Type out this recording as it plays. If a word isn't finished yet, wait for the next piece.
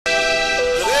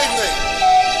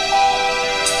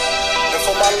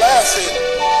that last hit,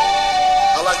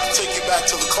 I'd like to take you back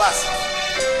to the classic.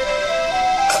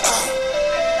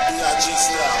 B.I.G.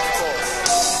 style, of course.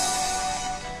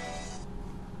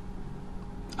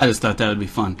 I just thought that would be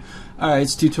fun. Alright,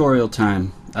 it's tutorial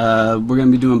time. We're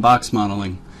going to be doing box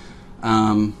modeling.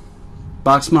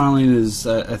 Box modeling is,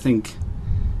 I think,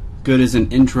 good as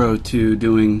an intro to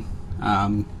doing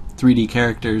 3D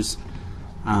characters.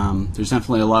 There's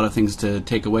definitely a lot of things to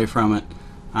take away from it,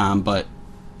 but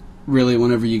really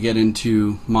whenever you get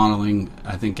into modeling,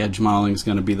 I think edge modeling is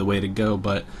going to be the way to go,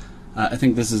 but I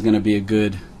think this is going to be a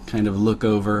good kind of look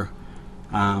over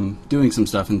doing some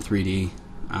stuff in 3D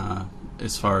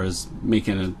as far as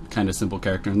making a kind of simple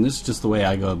character, and this is just the way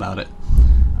I go about it,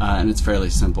 and it's fairly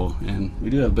simple. And we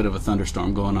do have a bit of a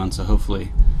thunderstorm going on, so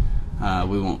hopefully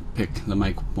the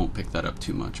mic won't pick that up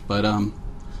too much. But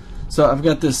so I've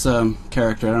got this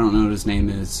character, I don't know what his name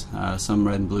is, some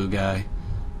red and blue guy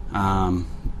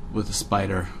with a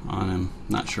spider on him.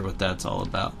 Not sure what that's all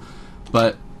about.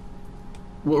 But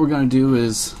what we're going to do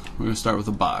is we're going to start with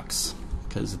a box,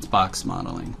 because it's box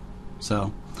modeling.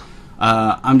 So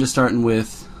I'm just starting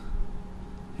with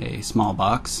a small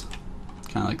box,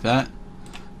 kind of like that.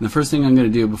 And the first thing I'm going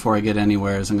to do before I get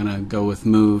anywhere is I'm going to go with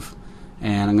move,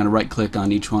 and I'm going to right click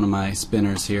on each one of my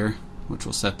spinners here, which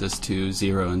will set this to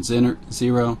 0 and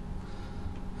 0.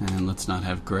 And let's not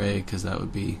have gray, because that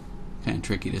would be kind of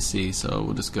tricky to see, so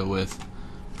we'll just go with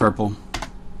purple.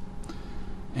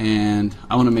 And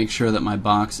I want to make sure that my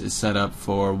box is set up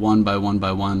for 1 by 1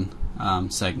 by 1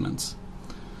 segments.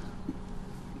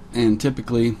 And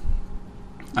typically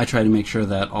I try to make sure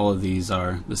that all of these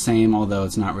are the same, although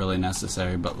it's not really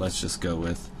necessary, but let's just go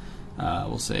with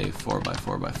we'll say 4 by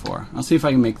 4 by 4. I'll see if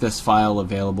I can make this file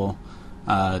available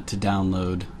to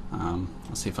download.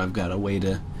 I'll see if I've got a way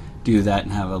to do that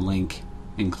and have a link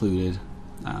included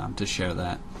to share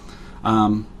that.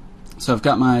 So I've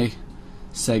got my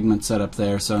segment set up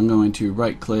there, so I'm going to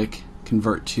right click,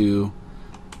 convert to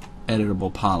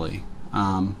editable poly.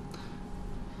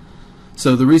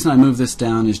 So the reason I move this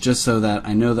down is just so that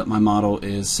I know that my model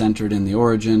is centered in the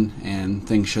origin and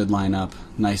things should line up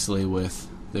nicely with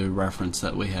the reference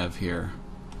that we have here.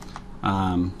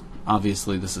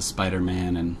 Obviously this is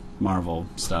Spider-Man and Marvel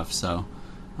stuff, so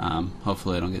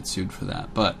hopefully I don't get sued for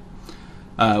that. But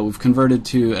we've converted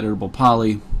to editable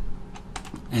poly,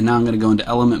 and now I'm going to go into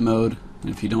element mode. And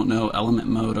if you don't know, element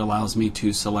mode allows me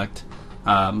to select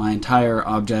my entire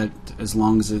object as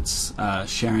long as it's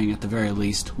sharing at the very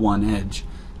least one edge.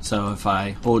 So if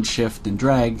I hold shift and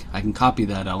drag, I can copy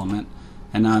that element,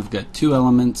 and now I've got two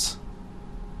elements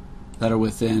that are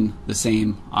within the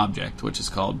same object, which is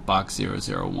called box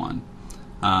 001.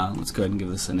 Let's go ahead and give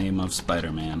this a name of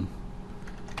Spider-Man.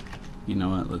 You know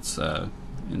what, let's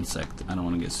insect, I don't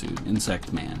want to get sued,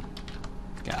 insect man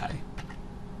guy.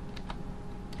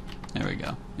 There we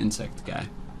go, insect guy.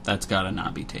 That's gotta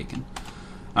not be taken.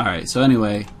 Alright, so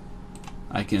anyway,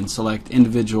 I can select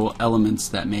individual elements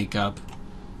that make up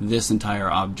this entire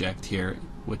object here,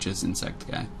 which is insect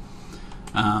guy.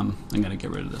 I'm gonna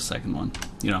get rid of the second one.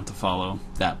 You don't have to follow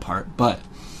that part, but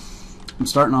I'm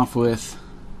starting off with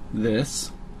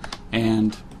this,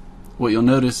 and what you'll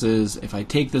notice is if I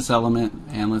take this element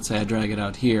and let's say I drag it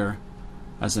out here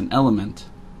as an element,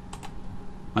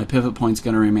 my pivot point's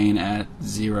going to remain at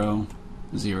 0,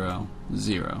 0,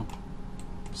 0.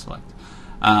 Select.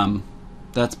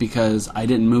 That's because I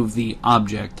didn't move the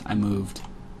object, I moved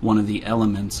one of the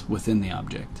elements within the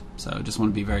object. So I just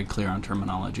want to be very clear on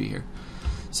terminology here.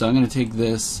 So I'm going to take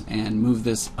this and move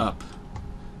this up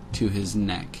to his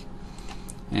neck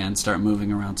and start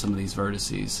moving around some of these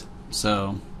vertices.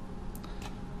 So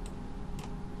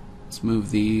let's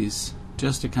move these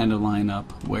just to kind of line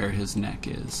up where his neck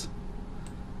is,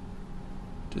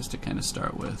 just to kind of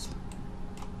start with.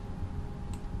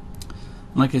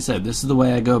 And like I said, this is the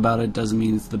way I go about it. Doesn't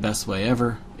mean it's the best way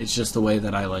ever. It's just the way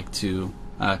that I like to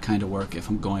kind of work if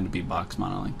I'm going to be box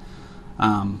modeling.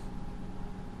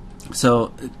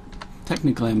 So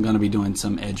technically I'm going to be doing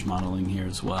some edge modeling here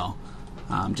as well,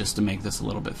 just to make this a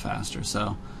little bit faster.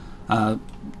 So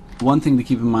one thing to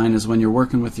keep in mind is when you're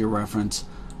working with your reference,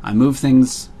 I move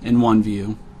things in one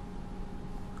view.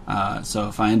 So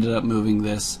if I ended up moving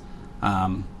this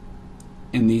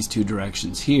in these two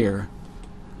directions here,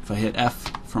 if I hit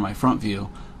F for my front view,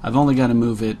 I've only got to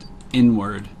move it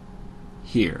inward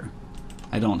here.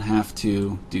 I don't have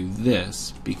to do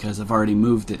this because I've already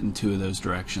moved it in two of those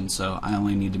directions, so I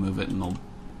only need to move it in the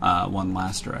one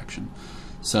last direction.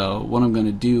 So what I'm going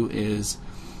to do is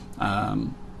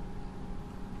I'm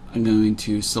going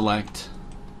to select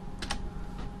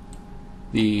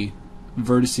the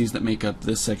vertices that make up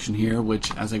this section here,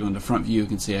 which as I go into front view you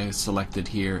can see I selected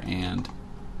here and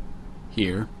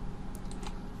here.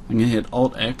 I'm going to hit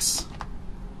Alt-X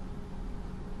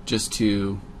just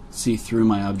to see through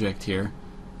my object here,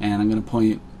 and I'm going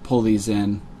to pull these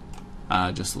in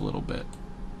just a little bit,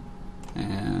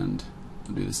 and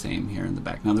I'll do the same here in the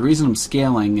back. Now the reason I'm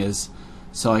scaling is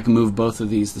so I can move both of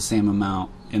these the same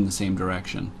amount in the same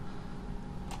direction,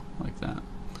 like that.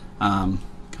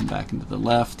 Come back into the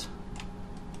left,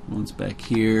 one's back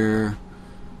here.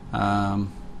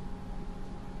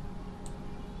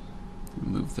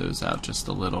 Move those out just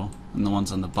a little, and the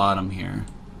ones on the bottom here,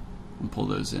 and pull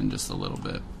those in just a little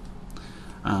bit.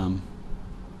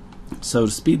 So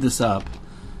to speed this up,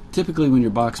 typically when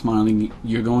you're box modeling,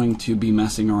 you're going to be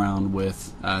messing around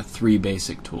with 3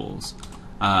 basic tools.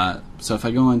 So if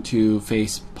I go into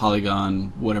face,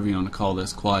 polygon, whatever you want to call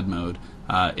this, quad mode,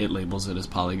 it labels it as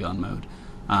polygon mode.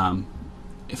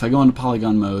 If I go into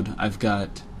polygon mode, I've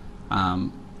got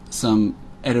some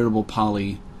editable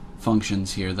poly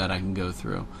functions here that I can go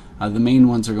through. The main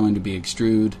ones are going to be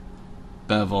extrude,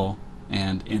 bevel,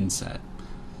 and inset.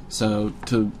 So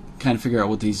to kind of figure out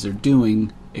what these are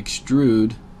doing,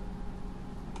 extrude,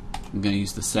 I'm going to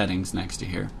use the settings next to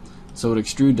here. So what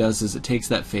extrude does is it takes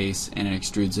that face and it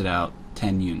extrudes it out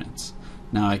 10 units.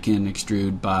 Now I can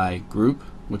extrude by group,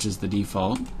 which is the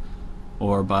default,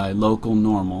 or by local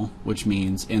normal, which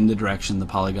means in the direction the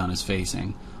polygon is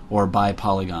facing, or by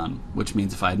polygon, which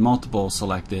means if I had multiple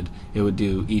selected, it would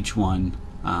do each one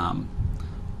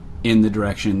in the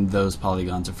direction those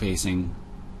polygons are facing,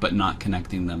 but not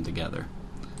connecting them together.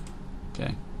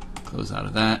 Okay, close out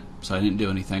of that. So I didn't do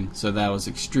anything. So that was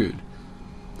extrude.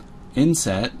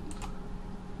 Inset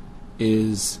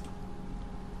is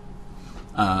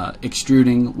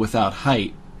extruding without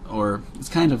height, or it's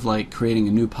kind of like creating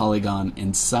a new polygon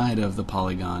inside of the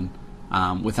polygon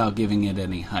without giving it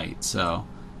any height. So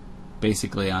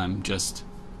basically I'm just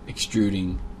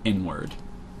extruding inward.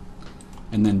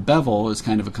 And then bevel is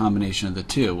kind of a combination of the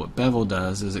two. What bevel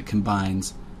does is it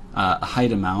combines a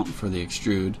height amount for the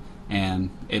extrude, and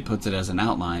it puts it as an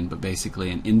outline, but basically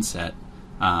an inset.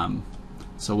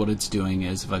 So what it's doing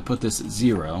is if I put this at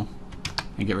 0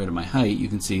 and get rid of my height, you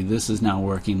can see this is now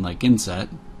working like inset.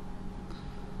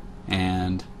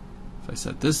 And if I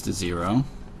set this to 0,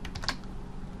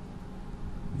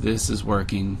 this is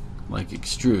working like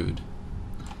extrude.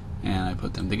 And I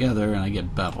put them together and I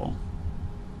get bevel.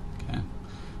 Okay.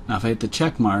 Now if I hit the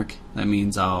check mark, that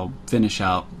means I'll finish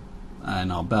out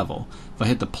and I'll bevel. If I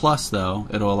hit the plus though,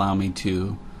 it'll allow me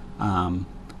to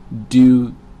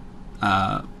do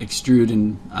extrude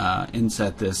and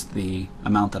inset this the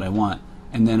amount that I want,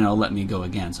 and then it'll let me go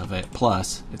again. So if I hit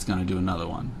plus, it's going to do another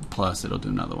one. Plus, it'll do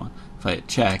another one. If I hit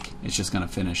check, it's just going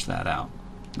to finish that out.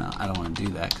 Now I don't want to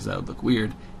do that because that would look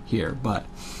weird here, but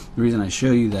the reason I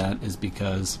show you that is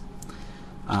because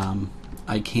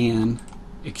I can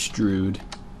extrude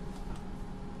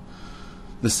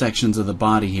the sections of the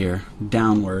body here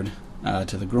downward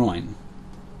to the groin.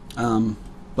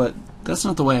 But that's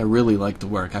not the way I really like to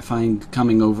work. I find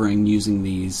coming over and using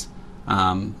these,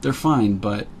 they're fine,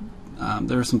 but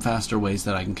there are some faster ways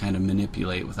that I can kind of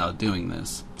manipulate without doing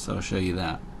this. So I'll show you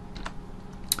that.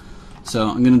 So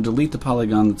I'm going to delete the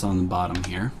polygon that's on the bottom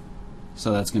here.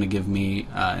 So that's going to give me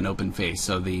an open face.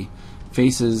 So the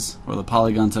faces, or the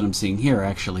polygons that I'm seeing here, are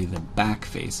actually the back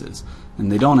faces, and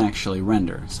they don't actually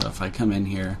render. So if I come in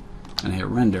here and hit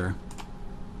render,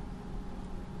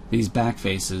 these back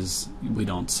faces we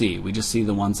don't see. We just see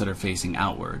the ones that are facing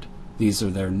outward. These are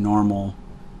their normal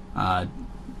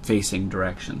facing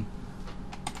direction.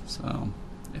 So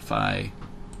if I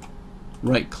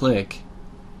right click,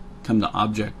 come to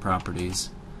object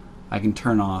properties, I can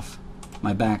turn off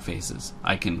my back faces.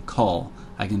 I can cull.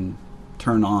 I can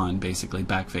turn on basically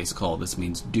backface cull. This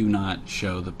means do not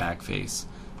show the back face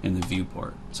in the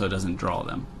viewport, so it doesn't draw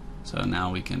them. So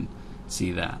now we can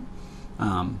see that.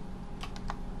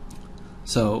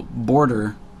 So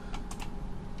border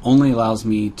only allows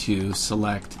me to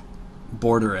select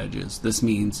border edges. This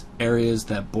means areas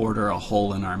that border a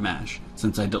hole in our mesh.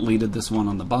 Since I deleted this one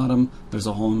on the bottom, there's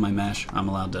a hole in my mesh, I'm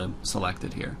allowed to select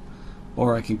it here.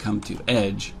 Or I can come to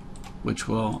edge, which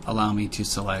will allow me to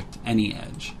select any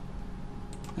edge.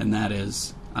 And that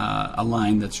is a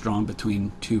line that's drawn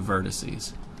between two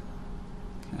vertices.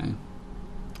 Okay.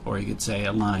 Or you could say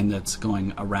a line that's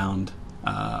going around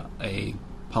a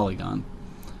polygon.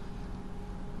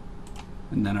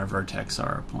 And then our vertex are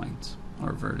our points,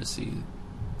 or vertices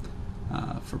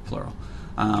for plural.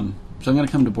 So I'm going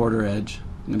to come to border edge.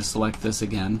 I'm going to select this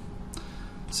again.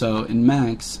 So in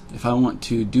Max, if I want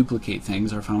to duplicate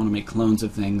things, or if I want to make clones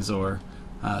of things, or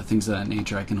things of that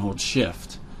nature, I can hold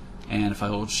Shift. And if I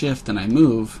hold Shift and I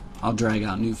move, I'll drag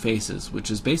out new faces,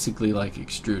 which is basically like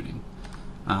extruding.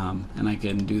 and I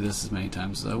can do this as many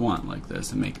times as I want, like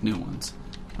this, and make new ones.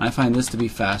 And I find this to be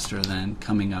faster than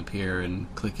coming up here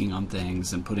and clicking on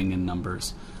things and putting in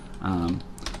numbers.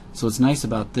 So what's nice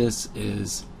about this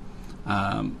is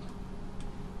I'm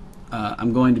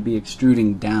going to be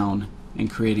extruding down and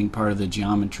creating part of the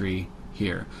geometry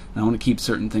here. And I want to keep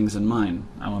certain things in mind.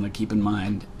 I want to keep in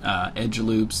mind edge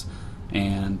loops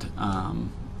and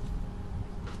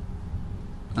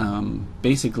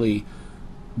basically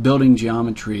building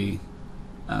geometry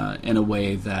in a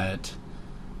way that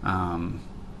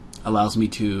allows me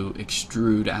to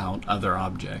extrude out other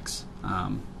objects.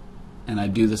 And I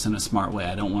do this in a smart way.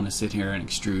 I don't want to sit here and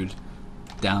extrude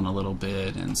down a little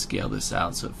bit and scale this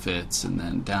out so it fits, and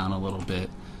then down a little bit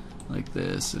like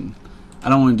this. And I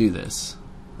don't want to do this.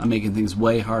 I'm making things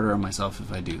way harder on myself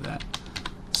if I do that.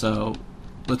 So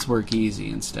let's work easy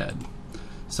instead.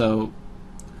 So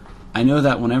I know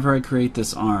that whenever I create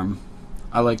this arm,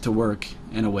 I like to work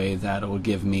in a way that it will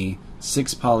give me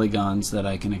 6 polygons that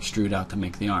I can extrude out to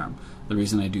make the arm. The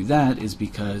reason I do that is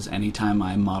because anytime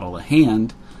I model a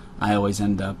hand, I always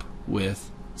end up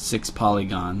with 6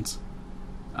 polygons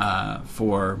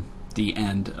for the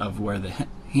end of where the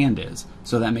hand is.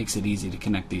 So that makes it easy to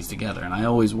connect these together. And I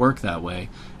always work that way,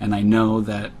 and I know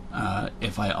that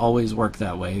if I always work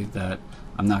that way, that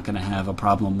I'm not going to have a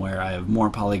problem where I have more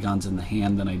polygons in the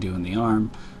hand than I do in the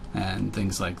arm, and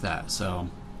things like that. So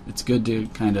it's good to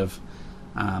kind of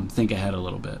think ahead a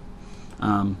little bit.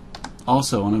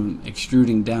 Also, when I'm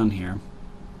extruding down here,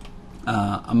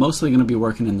 I'm mostly going to be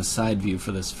working in the side view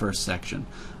for this first section.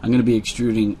 I'm going to be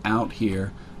extruding out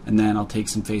here, and then I'll take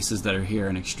some faces that are here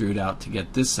and extrude out to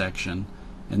get this section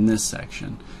and this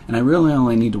section. And I really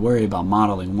only need to worry about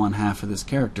modeling one half of this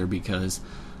character, because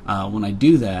when I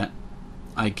do that,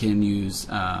 I can use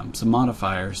some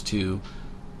modifiers to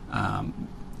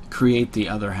create the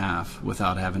other half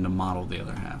without having to model the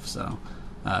other half. So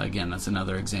again, that's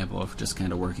another example of just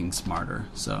kind of working smarter.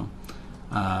 So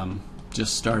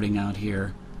just starting out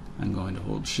here, I'm going to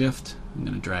hold shift, I'm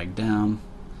going to drag down,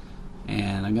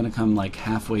 and I'm going to come like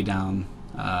halfway down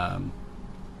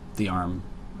the arm,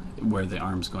 where the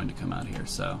arm's going to come out here.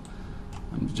 So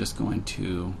I'm just going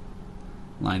to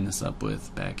line this up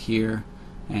with back here,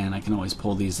 and I can always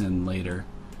pull these in later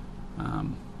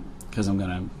because I'm going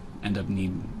to end up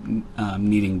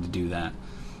needing to do that.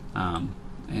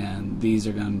 And these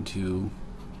are going to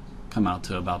come out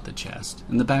to about the chest,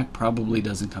 and the back probably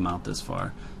doesn't come out this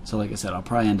far. So like I said, I'll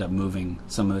probably end up moving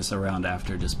some of this around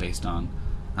after, just based on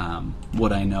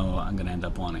what I know I'm going to end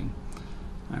up wanting.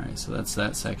 Alright, so that's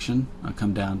that section. I'll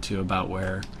come down to about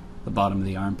where the bottom of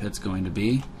the armpit's going to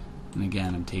be, and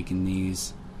again I'm taking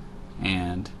these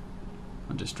and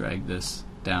I'll just drag this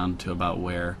down to about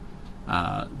where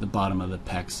the bottom of the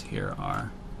pecs here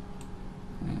are,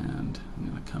 and I'm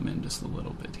going to come in just a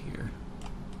little bit here.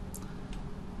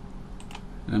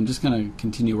 And I'm just going to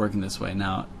continue working this way.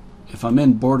 Now, if I'm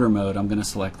in border mode, I'm going to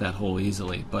select that hole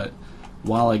easily, but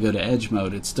while I go to edge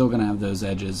mode, it's still going to have those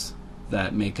edges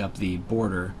that make up the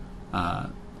border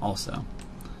also.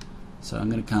 So I'm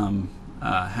going to come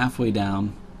halfway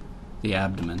down the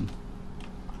abdomen,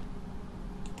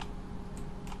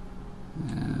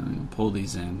 and I'm going to pull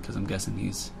these in because I'm guessing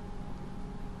he's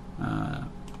in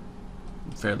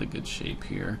fairly good shape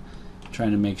here.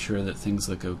 Trying to make sure that things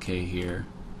look okay here.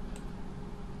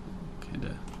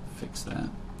 To fix that.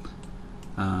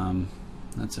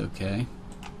 That's okay.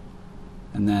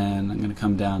 And then I'm going to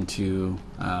come down to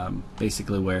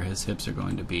basically where his hips are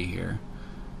going to be here.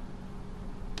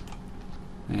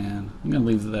 And I'm going to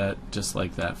leave that just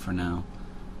like that for now.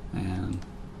 And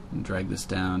drag this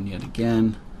down yet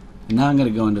again. And now I'm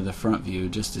going to go into the front view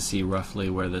just to see roughly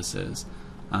where this is.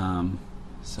 So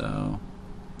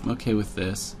I'm okay with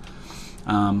this.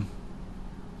 So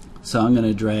I'm going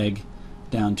to drag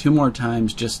down 2 more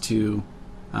times just to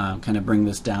kind of bring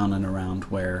this down and around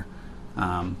where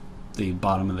the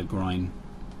bottom of the groin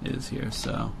is here.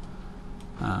 So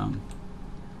and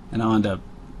I'll end up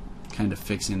kind of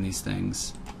fixing these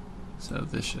things, so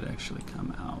this should actually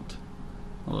come out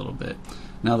a little bit.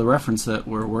 Now the reference that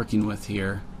we're working with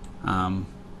here,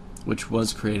 which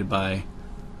was created by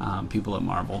people at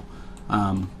Marvel,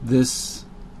 this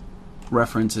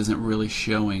reference isn't really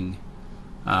showing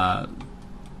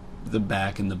the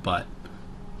back and the butt,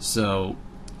 so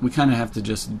we kind of have to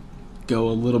just go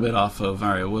a little bit off of,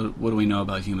 alright, what do we know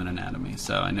about human anatomy?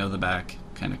 So I know the back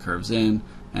kind of curves in,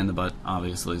 and the butt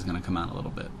obviously is going to come out a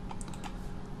little bit.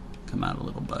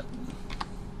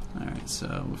 Alright,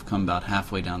 so we've come about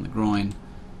halfway down the groin,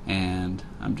 and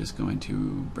I'm just going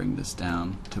to bring this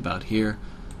down to about here.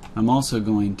 I'm also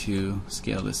going to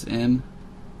scale this in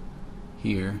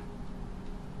here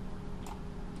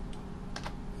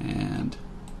and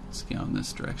scale in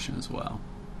this direction as well.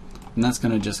 And that's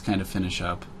going to just kind of finish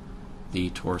up the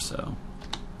torso.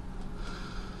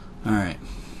 Alright,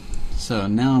 so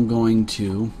now I'm going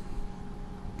to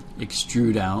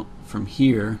extrude out from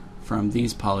here, from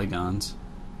these polygons,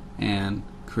 and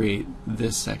create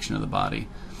this section of the body.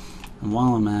 And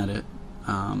while I'm at it,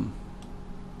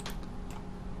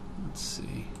 let's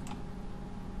see.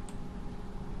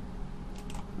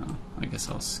 Oh, I guess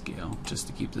I'll scale just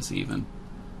to keep this even.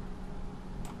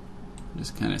 I'm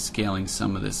just kind of scaling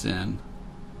some of this in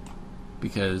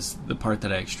because the part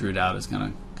that I extrude out is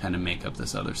going to kind of make up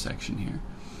this other section here.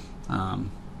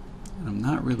 And I'm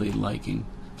not really liking.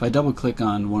 If I double click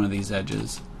on one of these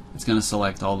edges, it's going to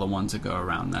select all the ones that go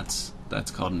around. That's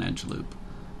called an edge loop.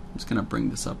 I'm just going to bring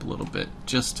this up a little bit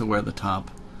just to where the top,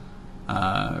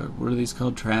 what are these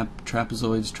called?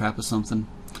 Trapezoids, trapez something?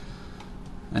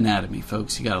 Anatomy,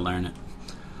 folks, you got to learn it.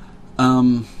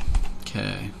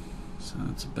 Okay, so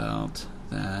that's about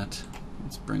that.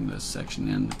 Let's bring this section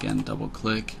in. Again, double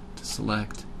click to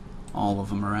select all of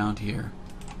them around here.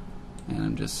 And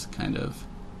I'm just kind of,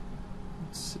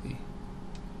 let's see.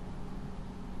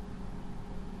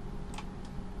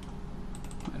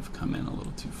 I've come in a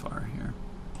little too far here.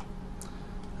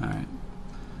 Alright.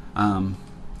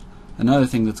 Another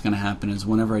thing that's going to happen is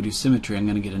whenever I do symmetry, I'm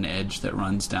going to get an edge that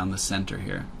runs down the center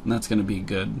here. And that's going to be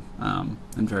good and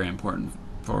very important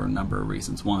for a number of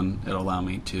reasons. One, it'll allow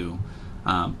me to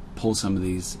pull some of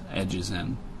these edges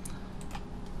in,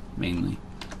 mainly.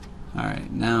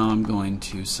 Alright, now I'm going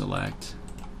to select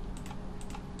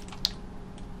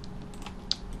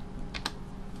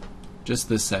just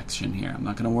this section here. I'm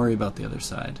not going to worry about the other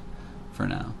side for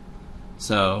now.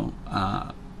 So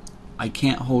I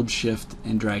can't hold shift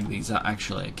and drag these out.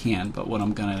 Actually I can, but what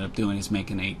I'm going to end up doing is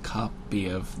making a copy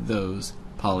of those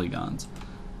polygons.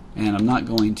 And I'm not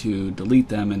going to delete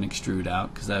them and extrude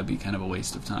out because that would be kind of a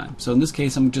waste of time. So in this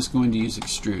case I'm just going to use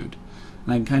extrude.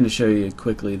 And I can kind of show you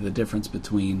quickly the difference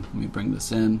between, let me bring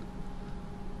this in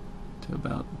to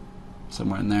about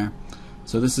somewhere in there.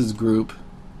 So this is group,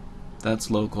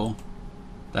 that's local,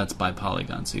 that's by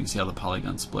polygon. So you can see how the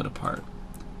polygons split apart.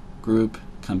 Group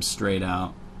comes straight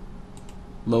out.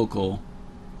 Local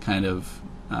kind of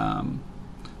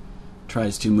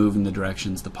tries to move in the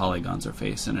directions the polygons are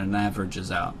facing and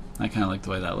averages out. I kind of like the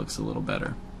way that looks a little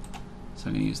better. So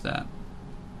I'm going to use that.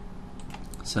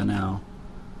 So now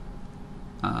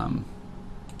I'm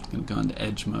going to go into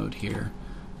edge mode here.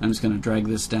 I'm just going to drag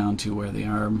this down to where the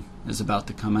arm is about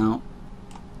to come out.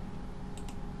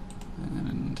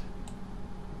 And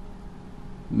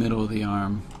middle of the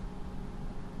arm,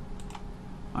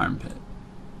 armpit.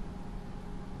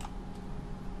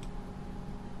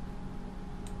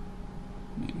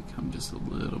 Maybe come just a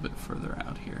little bit further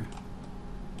out here.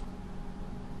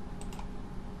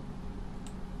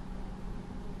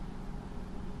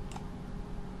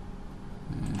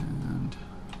 And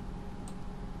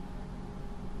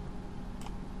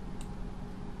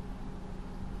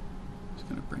just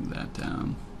going to bring that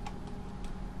down.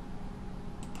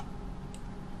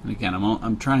 And again,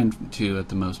 I'm trying to, at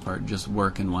the most part, just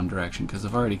work in one direction because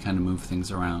I've already kind of moved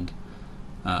things around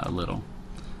a little.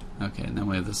 Okay, and then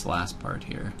we have this last part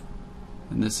here.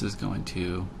 And this is going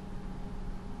to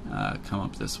come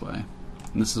up this way.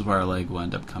 And this is where our leg will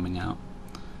end up coming out.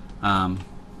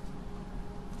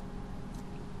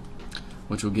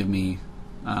 Which will give me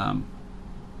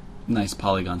nice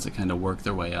polygons that kind of work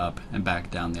their way up and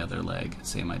back down the other leg.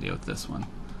 Same idea with this one.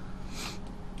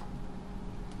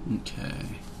 Okay.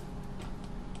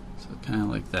 So kind of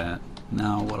like that.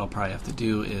 Now what I'll probably have to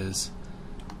do is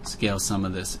scale some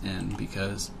of this in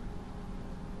because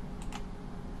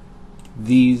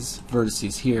these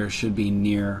vertices here should be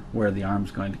near where the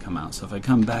arm's going to come out. So if I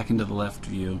come back into the left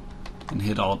view and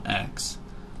hit Alt X,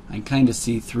 I can kind of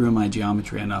see through my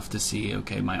geometry enough to see,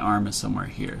 okay, my arm is somewhere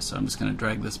here. So I'm just going to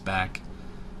drag this back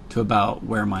to about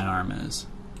where my arm is.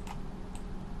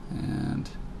 And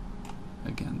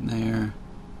again there.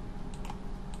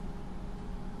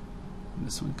 And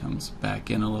this one comes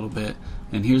back in a little bit.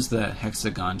 And here's the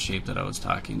hexagon shape that I was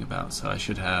talking about. So I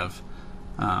should have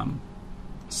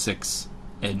 6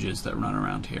 edges that run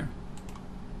around here.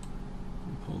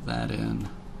 Pull that in.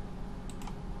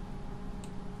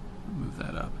 Move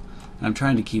that up. And I'm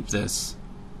trying to keep this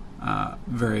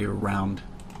very round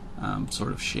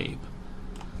sort of shape.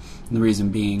 And the reason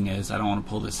being is I don't want to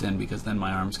pull this in because then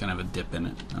my arm's going to have a dip in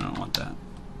it. I don't want that.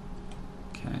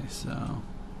 Okay, so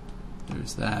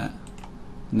there's that.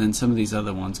 And then some of these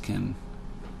other ones can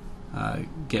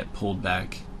get pulled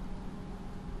back.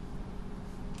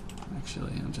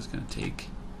 Actually, I'm just going to take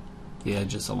the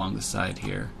edges along the side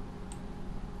here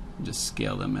and just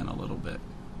scale them in a little bit.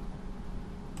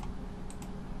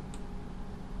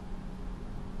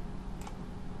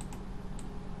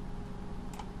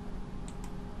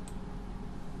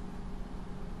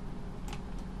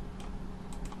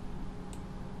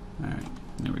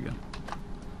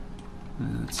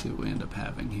 see what we end up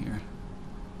having here.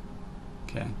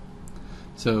 Okay,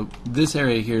 so this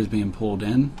area here is being pulled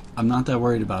in. I'm not that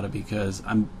worried about it because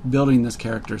I'm building this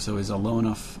character so he's a low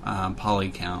enough poly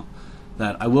count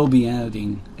that I will be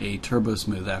adding a turbo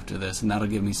smooth after this, and that'll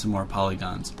give me some more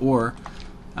polygons. Or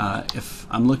if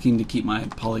I'm looking to keep my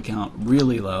poly count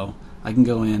really low, I can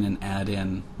go in and add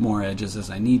in more edges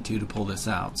as I need to pull this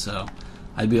out. So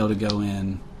I'd be able to go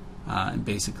in and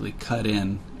basically cut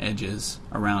in edges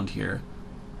around here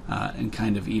and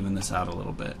kind of even this out a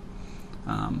little bit.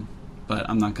 But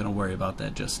I'm not going to worry about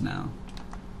that just now.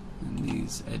 And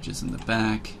these edges in the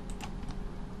back,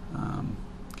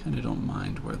 kind of don't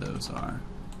mind where those are.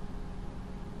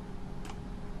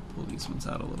 Pull these ones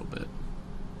out a little bit.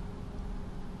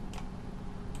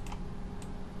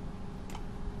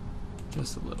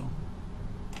 Just a little.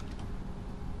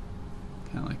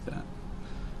 Kind of like that.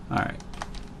 Alright.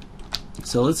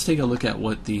 So let's take a look at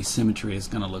what the symmetry is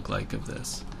going to look like of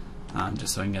this,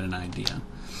 just so I can get an idea.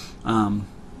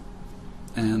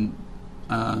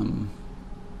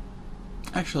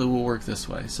 Actually, we'll work this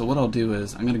way. So what I'll do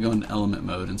is I'm going to go into element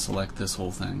mode and select this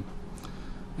whole thing.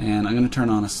 And I'm going to turn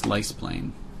on a slice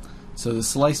plane. So the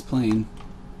slice plane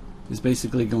is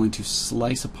basically going to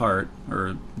slice apart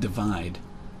or divide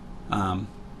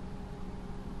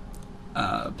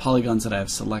polygons that I have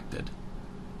selected.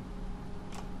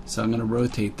 So I'm going to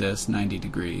rotate this 90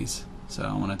 degrees. So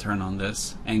I want to turn on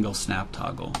this angle snap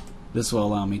toggle. This will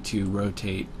allow me to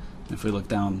rotate. If we look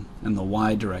down in the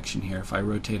Y direction here, if I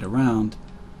rotate around,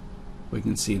 we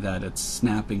can see that it's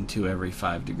snapping to every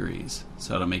 5 degrees.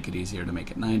 So it'll make it easier to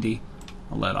make it 90.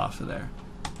 I'll let off of there.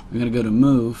 I'm going to go to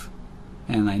move,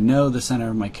 and I know the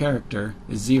center of my character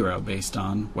is 0 based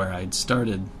on where I'd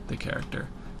started the character.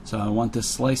 So I want this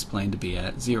slice plane to be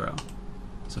at 0.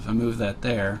 So if I move that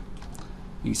there,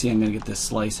 you can see I'm going to get this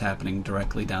slice happening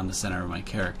directly down the center of my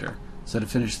character. So to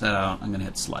finish that out, I'm going to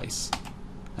hit slice.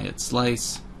 I hit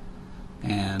slice,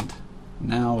 and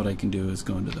now what I can do is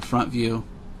go into the front view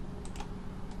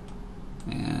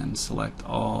and select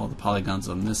all the polygons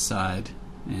on this side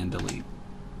and delete.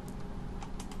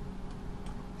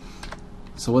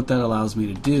 So what that allows me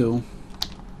to do,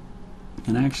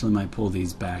 and I actually might pull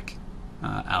these back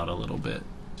out a little bit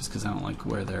just because I don't like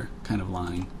where they're kind of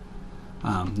lying.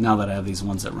 Now that I have these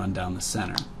ones that run down the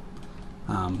center.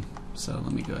 So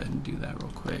let me go ahead and do that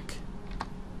real quick.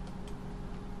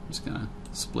 I'm just going to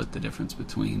split the difference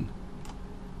between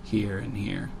here and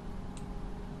here.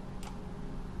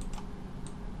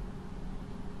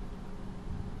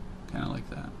 Kind of like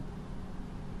that.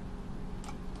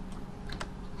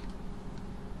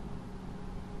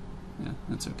 Yeah,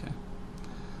 that's okay.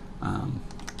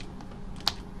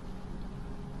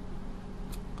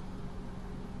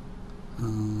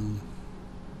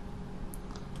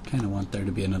 Kind of want there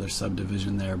to be another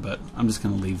subdivision there, but I'm just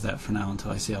going to leave that for now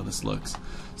until I see how this looks.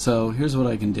 So here's what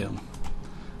I can do.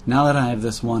 Now that I have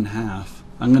this one half,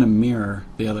 I'm going to mirror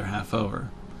the other half over.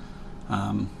 So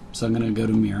I'm going to go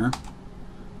to mirror,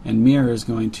 and mirror is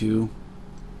going to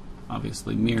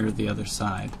obviously mirror the other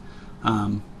side.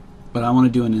 But I want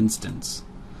to do an instance.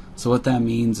 So what that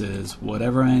means is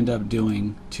whatever I end up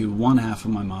doing to one half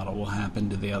of my model will happen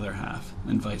to the other half,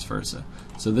 and vice versa.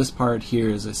 So this part here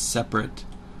is a separate,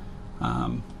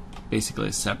 basically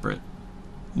a separate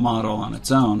model on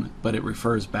its own, but it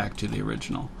refers back to the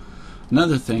original.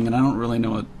 Another thing, and I don't really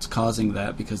know what's causing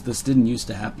that because this didn't used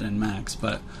to happen in Max,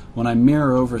 but when I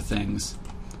mirror over things,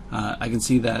 I can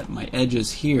see that my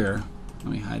edges here, let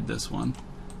me hide this one,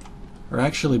 are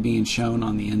actually being shown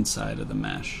on the inside of the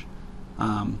mesh.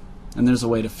 And there's a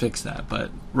way to fix that,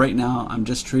 but right now I'm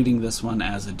just treating this one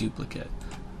as a duplicate.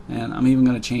 And I'm even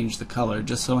going to change the color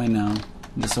just so I know,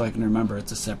 just so I can remember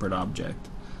it's a separate object.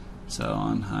 So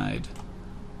unhide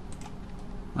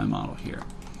my model here.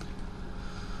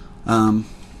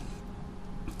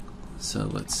 So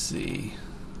let's see,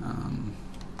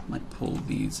 might pull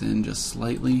these in just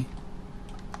slightly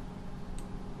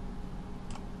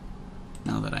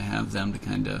now that I have them to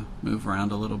kind of move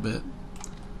around a little bit.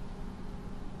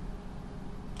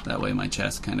 That way my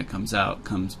chest kind of comes out,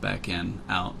 comes back in,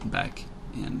 out, back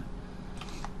in.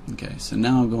 Okay, so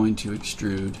now I'm going to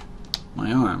extrude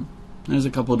my arm. There's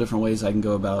a couple of different ways I can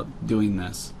go about doing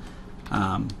this.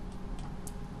 A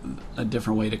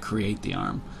different way to create the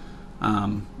arm.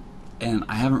 And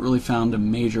I haven't really found a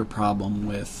major problem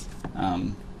with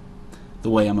the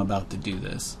way I'm about to do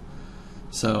this.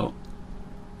 So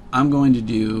I'm going to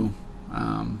do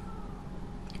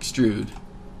extrude,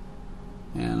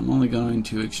 and I'm only going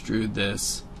to extrude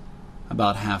this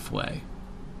about halfway,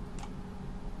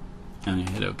 and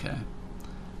I hit OK.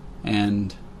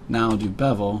 And now I'll do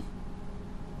bevel,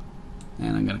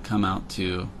 and I'm going to come out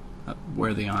to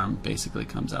where the arm basically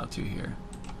comes out to here,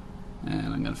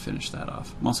 and I'm going to finish that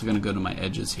off. I'm also going to go to my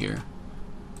edges here.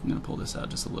 I'm going to pull this out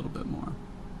just a little bit more.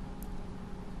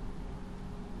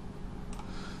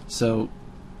 So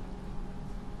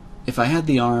if I had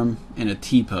the arm in a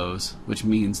T pose, which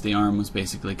means the arm was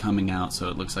basically coming out so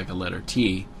it looks like a letter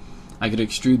T, I could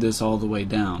extrude this all the way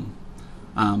down.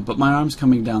 But my arm's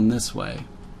coming down this way,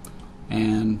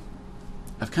 and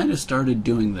I've kind of started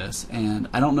doing this, and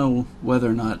I don't know whether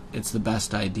or not it's the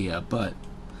best idea, but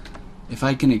if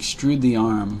I can extrude the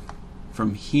arm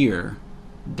from here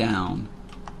down,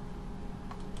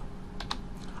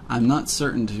 I'm not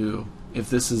certain if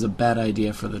this is a bad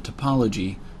idea for the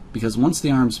topology, because once the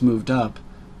arm's moved up,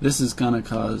 this is going to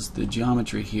cause the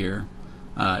geometry here,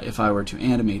 if I were to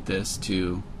animate this,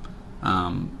 to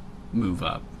move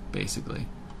up, basically.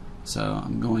 So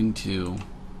I'm going to,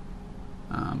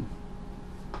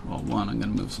 well, one, I'm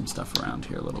going to move some stuff around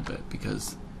here a little bit,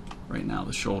 because right now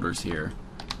the shoulders here,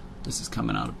 this is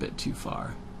coming out a bit too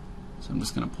far. So I'm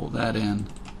just going to pull that in,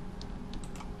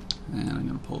 and I'm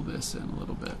going to pull this in a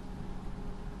little bit.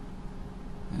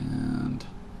 And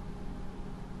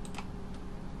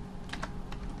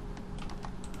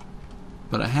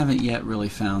but I haven't yet really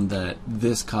found that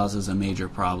this causes a major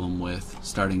problem with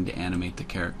starting to animate the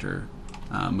character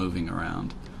moving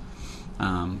around.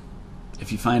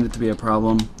 If you find it to be a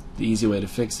problem, the easy way to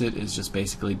fix it is just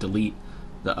basically delete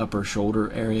the upper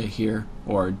shoulder area here,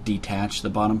 or detach the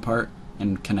bottom part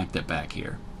and connect it back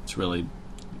here. It's really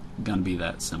going to be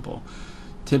that simple.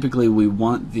 Typically we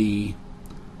want the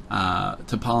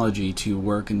topology to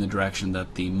work in the direction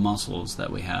that the muscles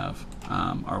that we have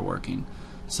are working.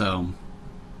 So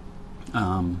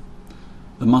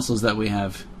the muscles that we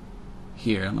have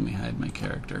here, let me hide my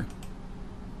character,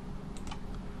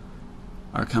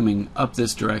 are coming up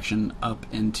this direction, up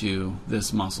into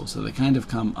this muscle. So they kind of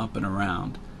come up and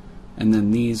around, and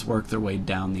then these work their way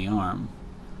down the arm.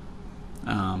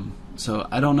 So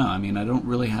I don't know. I mean, I don't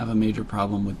really have a major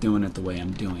problem with doing it the way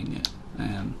I'm doing it.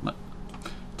 And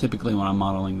typically when I'm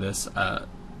modeling this, I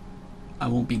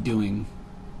won't be doing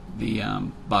the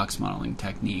box modeling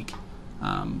technique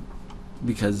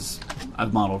because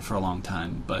I've modeled for a long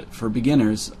time. But for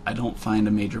beginners, I don't find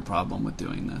a major problem with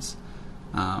doing this.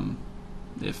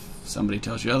 If somebody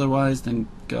tells you otherwise, then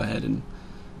go ahead and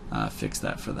fix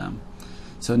that for them.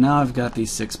 So now I've got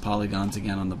these 6 polygons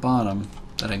again on the bottom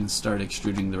that I can start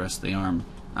extruding the rest of the arm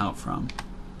out from.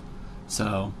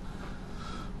 So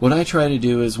what I try to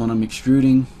do is when I'm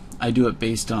extruding, I do it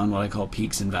based on what I call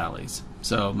peaks and valleys.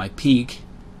 So my peak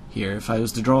here, if I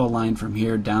was to draw a line from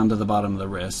here down to the bottom of the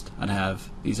wrist, I'd have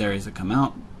these areas that come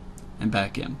out and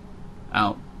back in,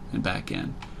 out and back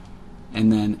in.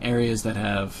 And then areas that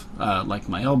have, like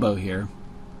my elbow here,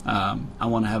 I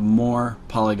want to have more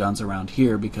polygons around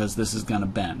here because this is going to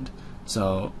bend.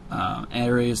 So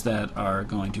areas that are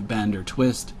going to bend or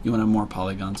twist, you want to have more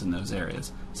polygons in those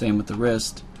areas. Same with the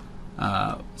wrist,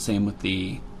 same with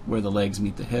where the legs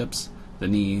meet the hips, the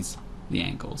knees, the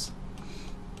ankles.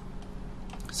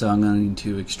 So I'm going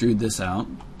to extrude this out,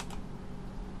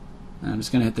 and I'm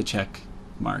just going to hit the check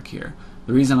mark here.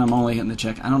 The reason I'm only hitting the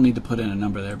check, I don't need to put in a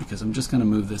number there because I'm just going to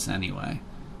move this anyway.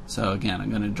 So again, I'm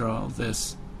going to draw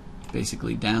this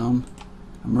basically down.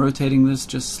 I'm rotating this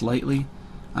just slightly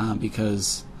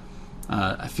because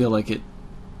I feel like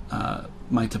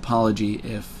my topology,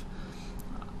 if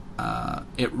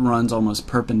it runs almost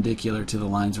perpendicular to the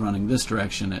lines running this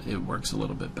direction, it works a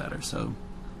little bit better. So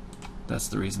that's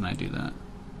the reason I do that.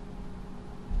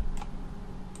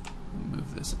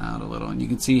 Move this out a little, and you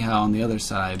can see how on the other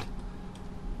side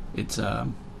it's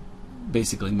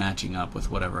basically matching up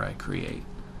with whatever I create.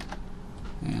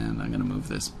 And I'm going to move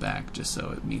this back just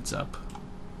so it meets up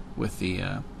with the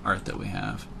art that we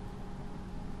have.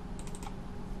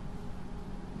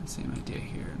 Same idea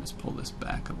here, and just pull this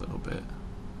back a little bit.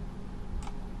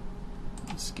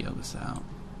 Scale this out.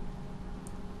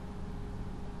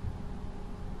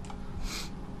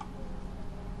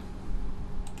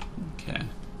 Okay,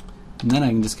 and then I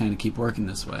can just kind of keep working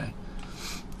this way.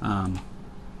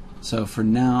 So for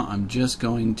now, I'm just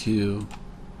going to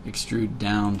extrude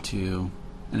down to,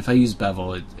 and if I use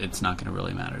bevel, it's not going to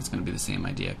really matter. It's going to be the same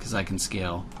idea because I can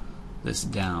scale this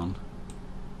down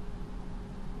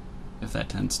if that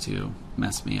tends to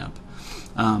mess me up.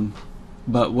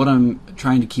 But what I'm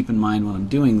trying to keep in mind when I'm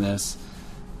doing this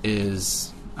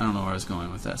is, I don't know where I was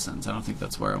going with that sentence. I don't think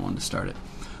that's where I wanted to start it.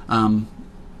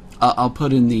 I'll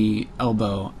put in the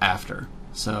elbow after.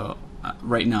 So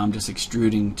right now I'm just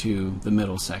extruding to the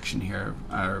middle section here,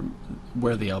 or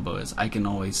where the elbow is. I can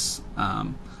always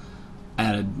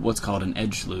add what's called an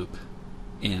edge loop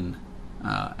in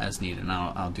as needed, and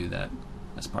I'll do that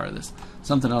as part of this.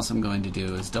 Something else I'm going to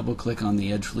do is double click on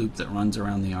the edge loop that runs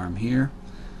around the arm here,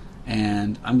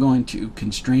 and I'm going to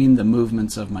constrain the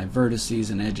movements of my vertices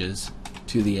and edges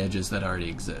to the edges that already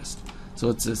exist. So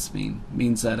what's this mean? It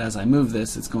means that as I move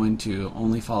this, it's going to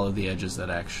only follow the edges that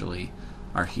actually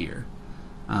are here.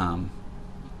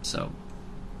 So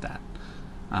that.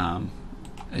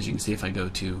 As you can see, if I go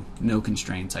to no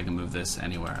constraints, I can move this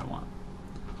anywhere I want.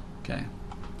 Okay.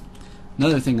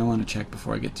 Another thing I want to check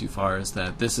before I get too far is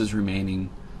that this is remaining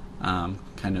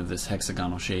kind of this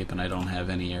hexagonal shape, and I don't have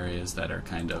any areas that are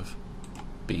kind of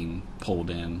being pulled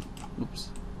in. Oops,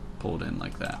 pulled in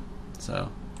like that. So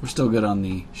we're still good on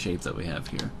the shape that we have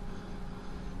here.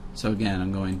 So again,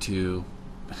 I'm going to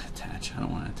attach. I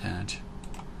don't want to attach.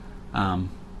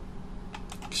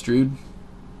 Extrude.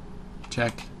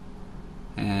 Check.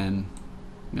 And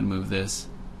I'm going to move this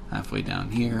halfway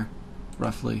down here,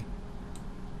 roughly.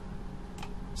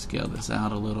 Scale this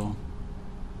out a little.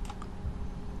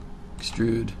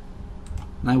 Extrude.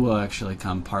 And I will actually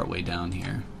come part way down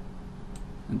here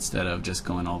instead of just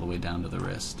going all the way down to the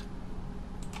wrist.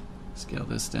 Scale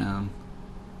this down.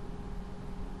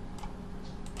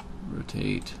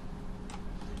 Rotate.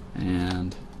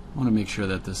 And I want to make sure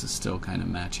that this is still kind of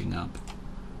matching up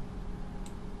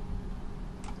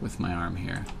with my arm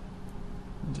here.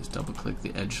 And just double click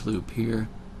the edge loop here,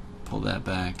 pull that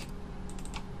back,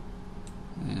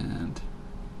 and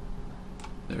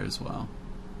there as well.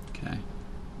 Okay.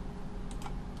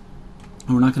 And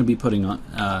we're not going to be putting on,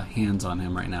 hands on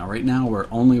him right now. Right now we're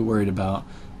only worried about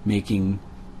making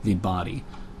the body.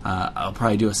 I'll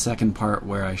probably do a second part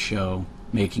where I show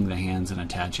making the hands and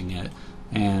attaching it,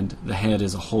 and the head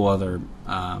is a whole other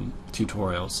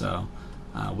tutorial, so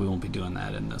we won't be doing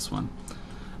that in this one.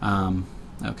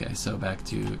 Okay, so back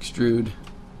to extrude,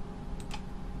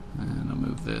 and I'll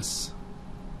move this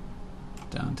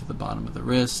down to the bottom of the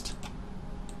wrist.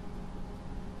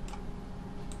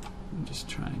 I'm just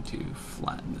trying to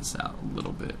flatten this out a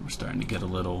little bit. We're starting to get a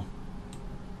little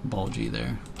bulgy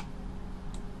there.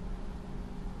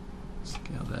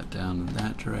 Scale that down in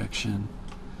that direction,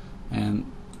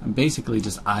 and I'm basically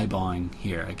just eyeballing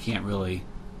here. I can't really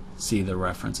see the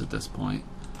reference at this point.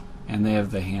 And they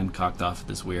have the hand cocked off at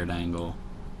this weird angle.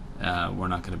 We're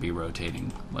not going to be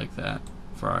rotating like that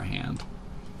for our hand.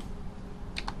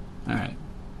 Alright.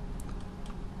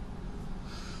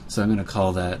 So I'm going to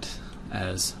call that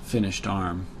as finished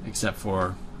arm, except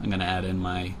for I'm going to add in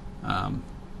my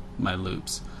my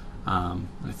loops. I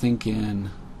think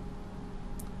in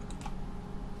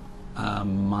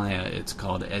Maya it's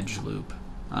called edge loop.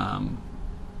 And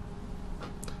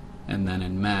then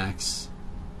in Max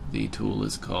the tool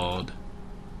is called,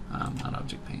 not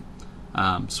Object Paint,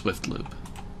 Swift Loop.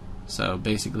 So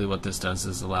basically what this does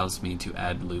is allows me to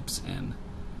add loops in.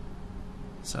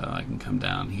 So I can come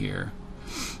down here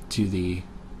to the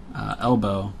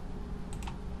elbow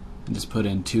and just put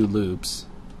in 2 loops.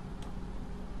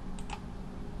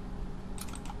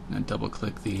 And double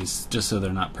click these just so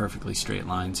they're not perfectly straight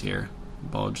lines here.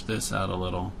 Bulge this out a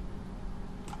little.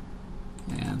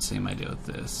 And same idea with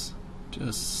this,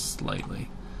 just slightly.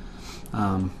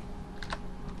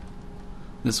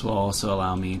 This will also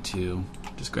allow me to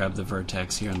just grab the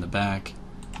vertex here in the back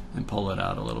and pull it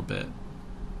out a little bit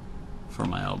for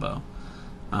my elbow.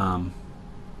 I'm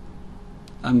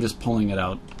just pulling it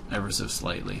out ever so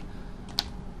slightly.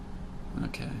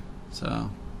 Okay, so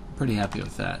pretty happy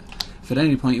with that. If at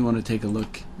any point you want to take a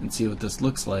look and see what this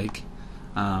looks like,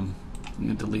 I'm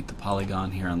going to delete the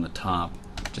polygon here on the top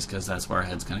just because that's where our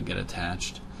head's going to get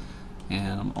attached.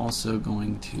 And I'm also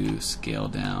going to scale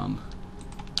down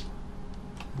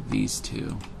these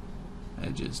 2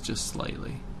 edges just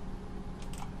slightly.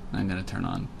 And I'm going to turn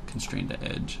on constrain to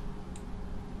edge.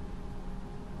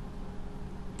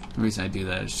 The reason I do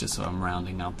that is just so I'm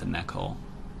rounding out the neck hole.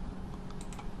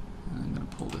 And I'm going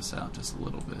to pull this out just a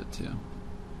little bit too.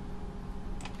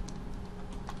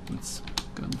 Let's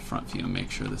go in the front view and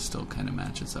make sure this still kind of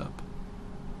matches up.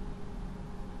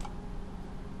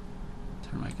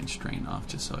 Turn my constraint off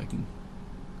just so I can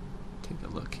take a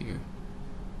look here.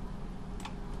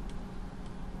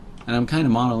 And I'm kind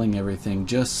of modeling everything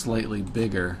just slightly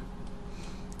bigger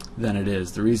than it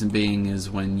is. The reason being is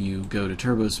when you go to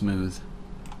Turbo Smooth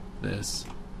this,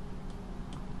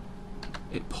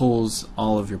 it pulls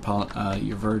all of your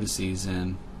vertices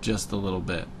in just a little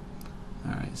bit.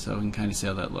 Alright, so we can kind of see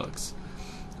how that looks.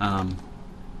 I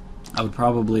would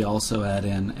probably also add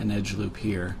in an edge loop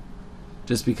here,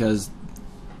 just because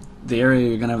the area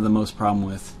you're going to have the most problem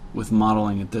with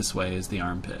modeling it this way is the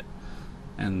armpit.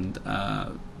 And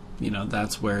you know,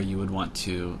 that's where you would want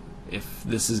to, if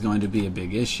this is going to be a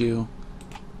big issue,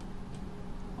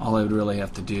 all I would really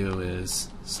have to do is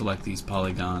select these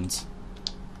polygons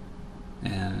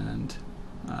and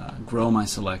grow my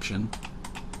selection,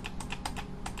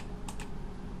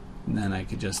 and then I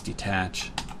could just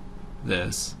detach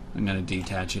this. I'm going to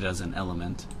detach it as an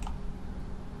element,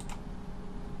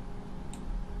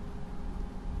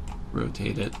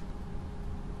 rotate it,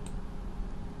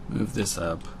 move this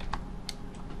up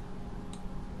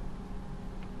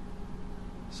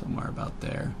somewhere about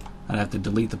there. I'd have to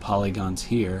delete the polygons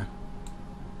here.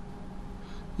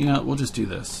 You know, we'll just do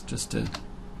this just to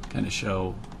kind of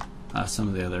show some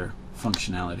of the other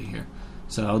functionality here.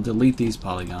 So I'll delete these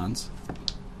polygons,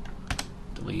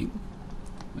 delete,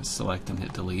 select and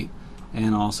hit delete,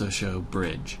 and also show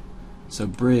bridge. So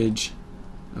bridge,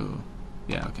 oh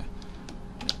yeah, okay.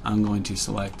 I'm going to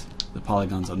select the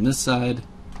polygons on this side,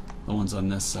 the ones on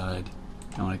this side,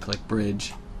 and when I click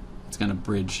bridge, it's going to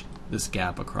bridge this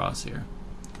gap across here.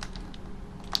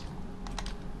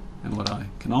 And what I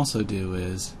can also do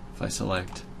is, if I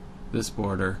select this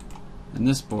border and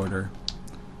this border,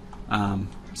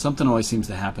 something always seems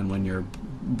to happen when you're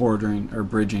bordering or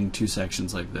bridging two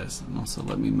sections like this. And also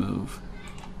let me move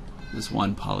this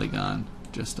one polygon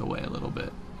just away a little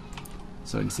bit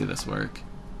so I can see this work.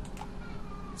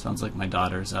 Sounds like my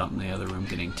daughter's out in the other room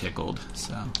getting tickled,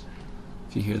 so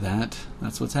if you hear that,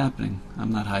 that's what's happening.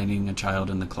 I'm not hiding a child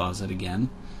in the closet again.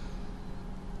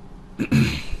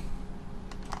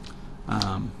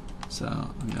 So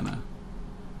I'm gonna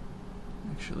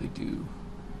actually do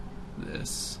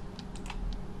this.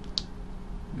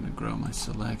 I'm gonna grow my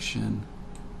selection.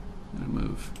 I'm gonna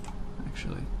move,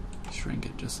 actually shrink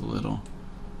it just a little,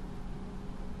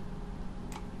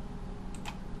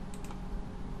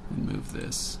 and move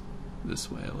this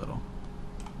way a little,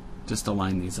 just to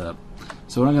line these up.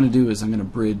 So what I'm going to do is I'm going to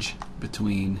bridge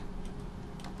between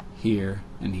here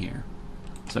and here.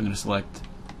 So I'm going to select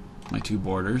my two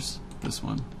borders, this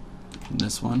one and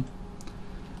this one,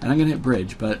 and I'm going to hit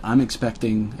bridge, but I'm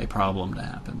expecting a problem to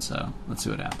happen, so let's see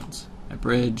what happens. I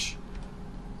bridge,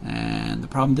 and the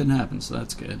problem didn't happen, so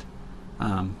that's good.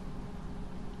 A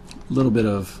little bit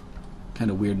of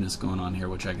kind of weirdness going on here,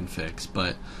 which I can fix,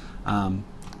 but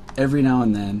every now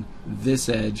and then this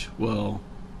edge will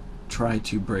try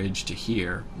to bridge to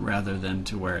here rather than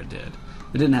to where it did.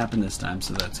 It didn't happen this time,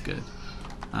 so that's good.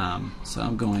 So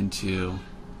I'm going to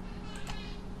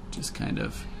just kind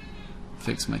of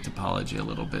fix my topology a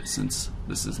little bit, since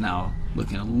this is now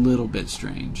looking a little bit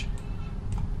strange.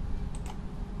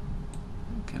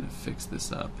 Kind of fix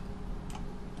this up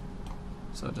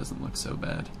so it doesn't look so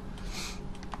bad.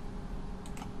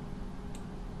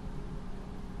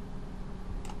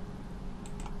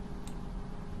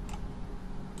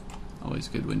 Always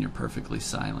good when you're perfectly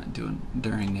silent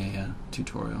during a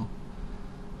tutorial.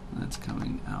 That's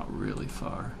coming out really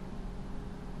far.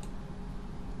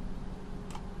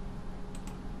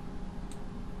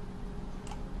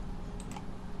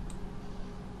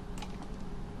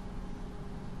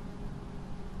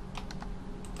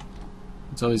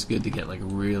 It's always good to get like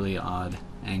really odd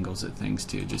angles at things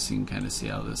too, just so you can kind of see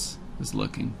how this is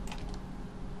looking.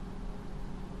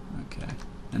 Okay,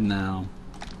 and now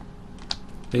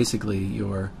basically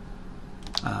your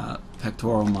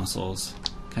pectoral muscles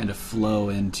kind of flow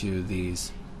into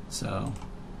these, so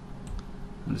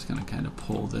I'm just going to kind of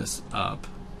pull this up,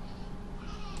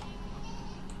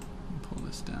 pull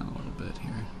this down a little bit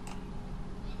here,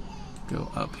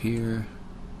 go up here,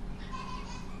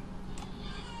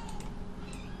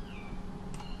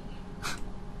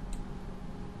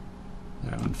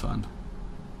 they're having fun.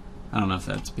 I don't know if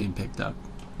that's being picked up,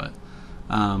 but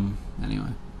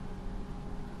anyway.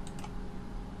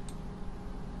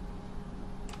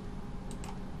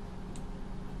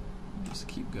 Just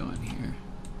keep going here.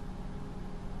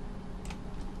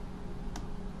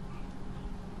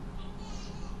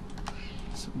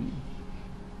 Some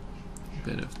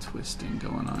bit of twisting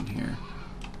going on here,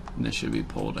 and this should be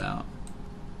pulled out.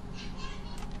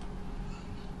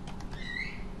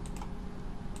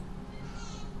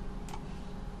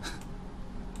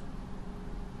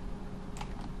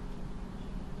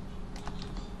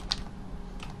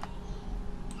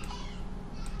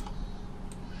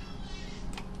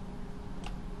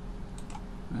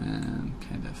 And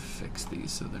kind of fix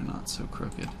these so they're not so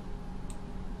crooked.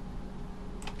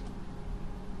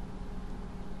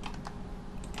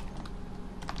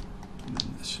 And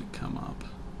then this should come up.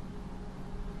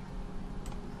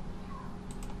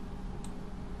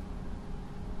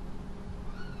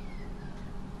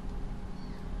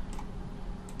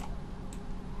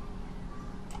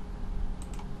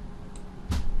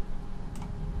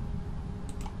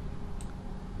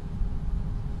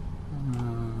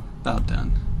 About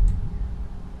done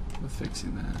with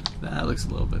fixing that. That looks a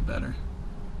little bit better.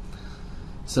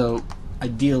 So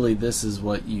ideally this is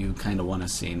what you kind of want to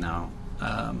see now.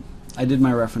 I did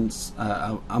my reference,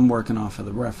 I'm working off of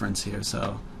the reference here,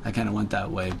 so I kind of went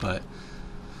that way, but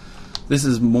this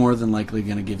is more than likely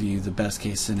going to give you the best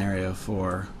case scenario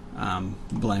for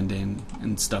blending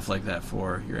and stuff like that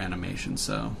for your animation,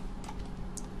 so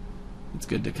it's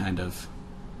good to kind of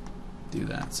do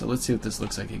that. So let's see what this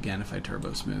looks like again if I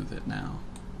turbo smooth it now.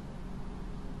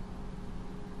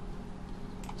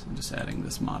 So I'm just adding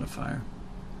this modifier.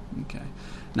 Okay.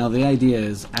 Now the idea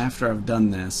is after I've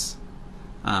done this,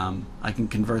 I can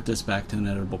convert this back to an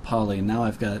editable poly, and now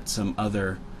I've got some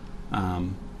other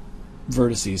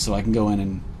vertices, so I can go in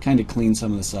and kind of clean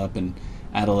some of this up and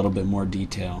add a little bit more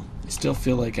detail. I still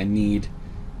feel like I need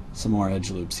some more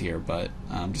edge loops here, but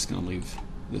I'm just going to leave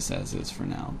this as is for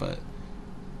now. But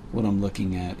what I'm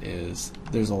looking at is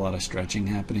there's a lot of stretching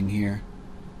happening here,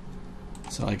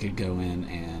 so I could go in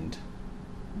and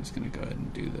I'm just going to go ahead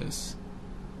and do this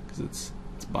because it's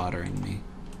bothering me.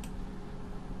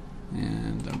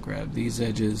 And I'll grab these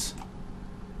edges,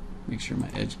 make sure my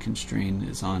edge constraint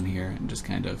is on here, and just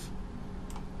kind of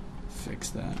fix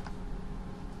that.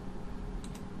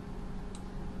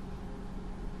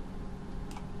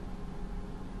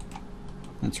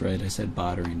 That's right, I said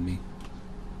bothering me.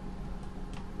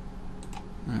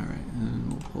 Alright, and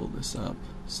we'll pull this up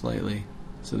slightly.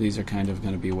 So these are kind of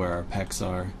going to be where our pecs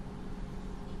are.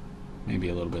 Maybe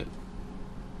a little bit.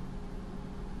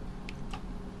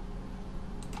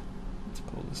 Let's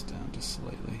pull this down just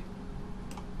slightly.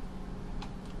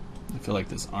 I feel like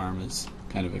this arm is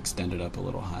kind of extended up a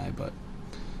little high, but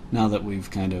now that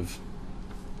we've kind of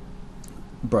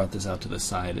brought this out to the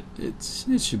side,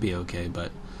 it should be okay.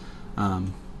 But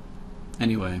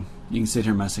anyway, you can sit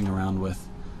here messing around with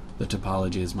the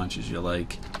topology as much as you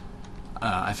like.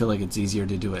 I feel like it's easier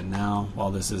to do it now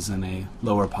while this is in a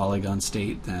lower polygon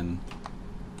state than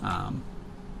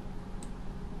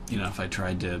you know, if I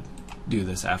tried to do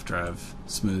this after I've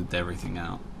smoothed everything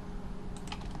out.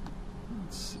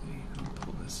 Let's see, I'll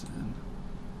pull this in.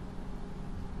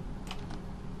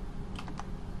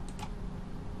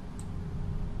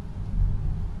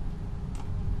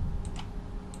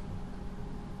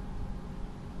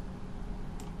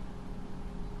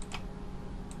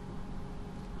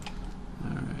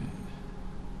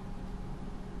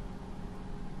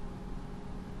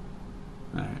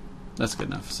 Alright, that's good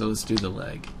enough. So let's do the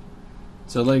leg.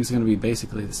 So the leg's going to be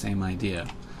basically the same idea.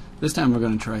 This time we're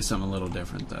going to try something a little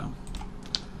different though.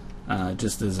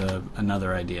 Just as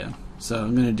another idea. So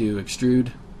I'm going to do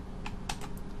extrude.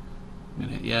 I'm going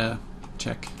to hit yeah,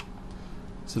 check.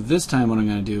 So this time what I'm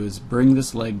going to do is bring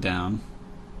this leg down.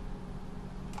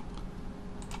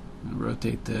 I'm going to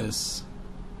rotate this.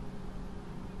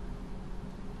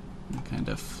 And kind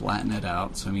of flatten it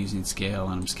out. So I'm using scale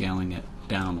and I'm scaling it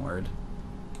downward.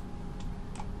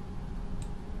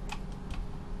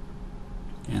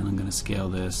 And I'm going to scale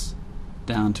this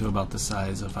down to about the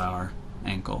size of our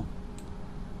ankle.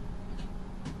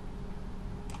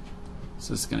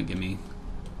 So it's going to give me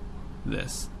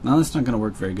this. Now that's not going to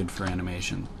work very good for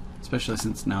animation, especially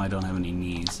since now I don't have any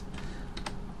knees.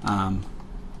 And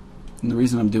the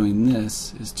reason I'm doing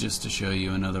this is just to show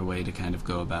you another way to kind of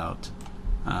go about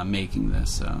making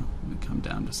this. So let me come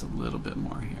down just a little bit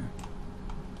more here.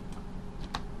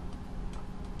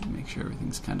 Make sure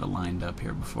everything's kind of lined up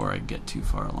here before I get too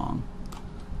far along.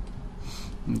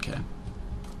 Okay.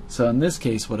 So in this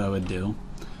case what I would do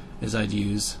is I'd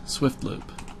use Swift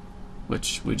Loop,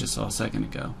 which we just saw a second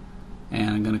ago.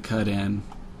 And I'm going to cut in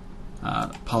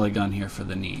polygon here for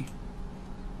the knee.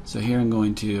 So here I'm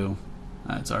going to,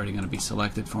 it's already going to be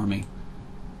selected for me,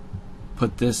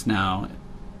 put this now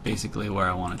basically where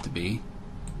I want it to be.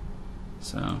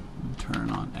 So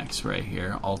turn on X-ray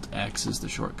here. Alt X is the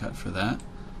shortcut for that.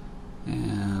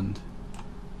 And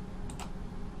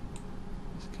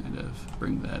just kind of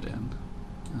bring that in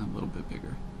a little bit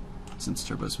bigger, since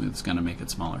Turbo Smooth is going to make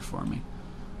it smaller for me.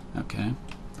 Okay,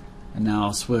 and now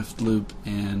I'll Swift Loop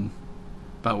in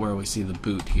about where we see the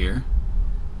boot here.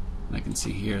 And I can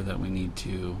see here that we need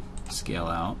to scale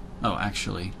out. Oh,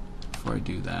 actually, before I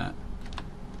do that,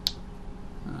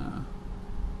 I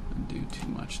do too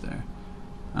much there.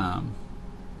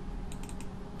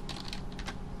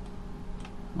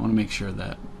 I want to make sure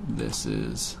that this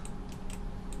is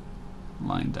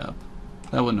lined up.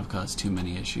 That wouldn't have caused too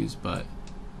many issues, but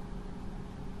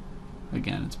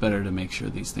again, it's better to make sure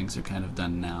these things are kind of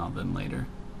done now than later.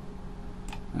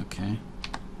 Okay.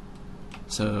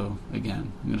 So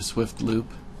again, I'm going to Swift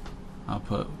Loop. I'll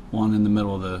put one in the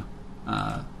middle of the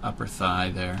upper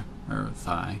thigh there, or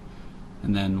thigh,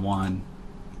 and then one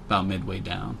about midway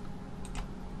down.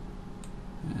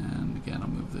 And again, I'll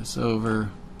move this over,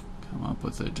 come up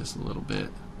with it just a little bit.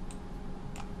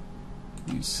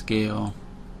 Use scale,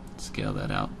 scale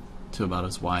that out to about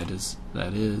as wide as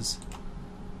that is.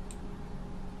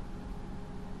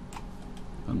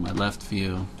 On my left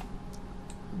view,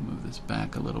 move this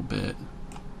back a little bit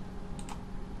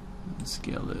and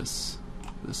scale this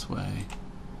way.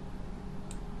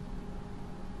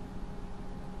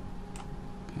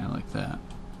 Kind of like that.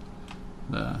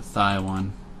 The thigh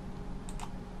one,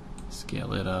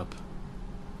 scale it up,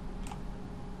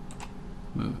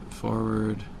 move it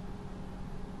forward,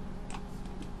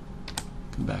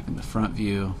 come back in the front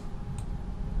view,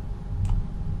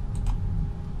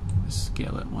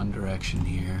 scale it one direction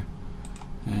here,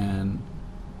 and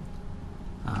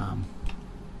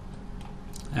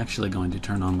actually going to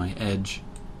turn on my edge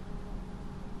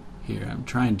here. I'm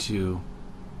trying to,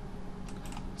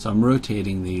 so I'm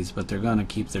rotating these, but they're going to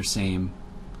keep their same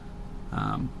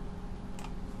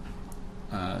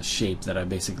shape that I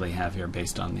basically have here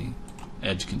based on the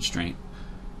edge constraint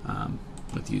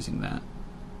with using that.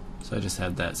 So I just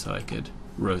had that so I could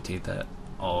rotate that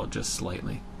all just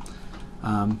slightly.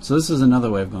 So this is another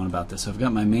way of going about this. So I've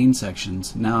got my main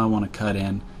sections. Now I want to cut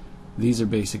in. These are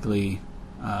basically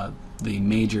the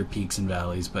major peaks and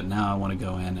valleys, but now I want to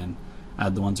go in and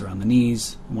add the ones around the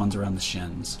knees, ones around the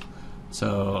shins.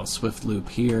 So I'll swift loop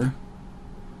here,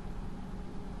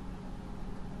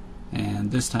 and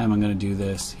this time I'm going to do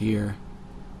this here.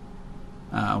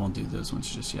 I won't do those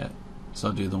ones just yet. So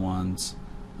I'll do the ones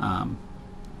at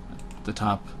the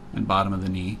top and bottom of the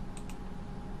knee,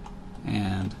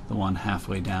 and the one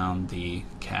halfway down the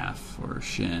calf or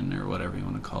shin or whatever you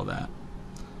want to call that.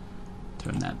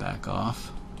 Turn that back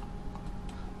off.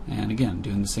 And again,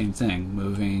 doing the same thing,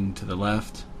 moving to the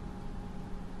left,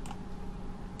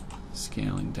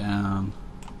 scaling down,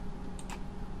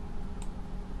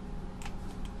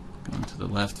 going to the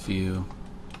left view,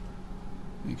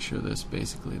 make sure this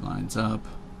basically lines up.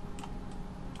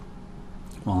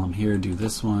 While I'm here, do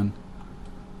this one.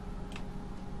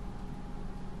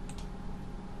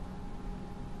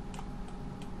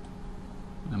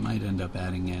 I might end up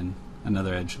adding in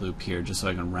another edge loop here just so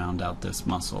I can round out this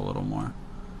muscle a little more.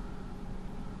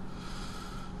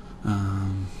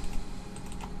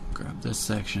 Grab this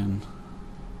section.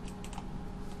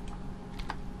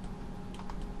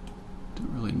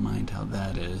 Don't really mind how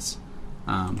that is.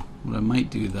 What I might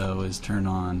do though is turn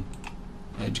on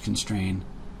edge constraint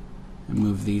and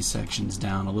move these sections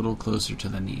down a little closer to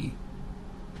the knee.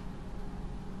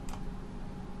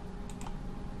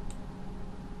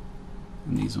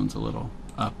 And these ones a little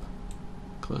up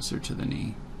closer to the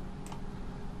knee.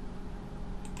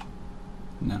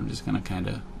 And then I'm just going to kind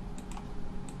of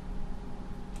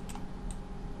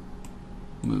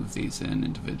move these in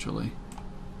individually.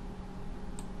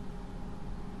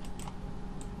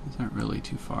 These aren't really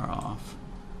too far off.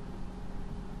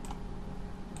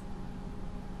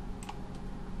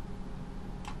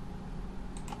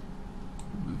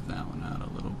 Move that one out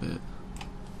a little bit.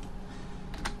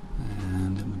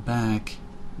 And in the back,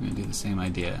 I'm going to do the same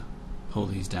idea. Pull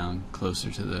these down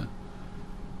closer to the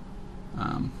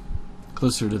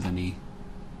knee.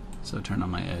 So turn on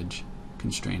my edge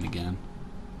constraint again.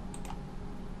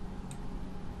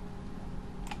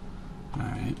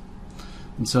 Alright.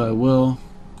 And so I will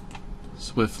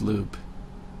swift loop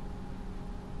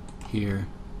here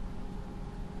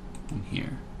and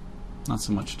here. Not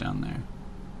so much down there.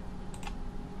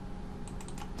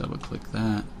 Double click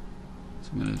that.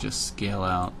 So I'm going to just scale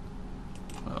out,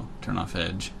 well, turn off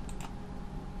edge,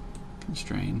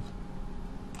 constrain.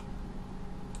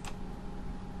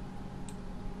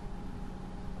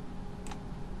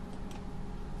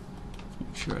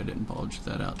 Make sure I didn't bulge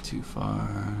that out too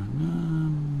far.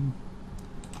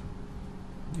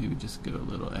 Maybe just go a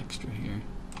little extra here,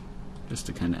 just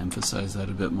to kind of emphasize that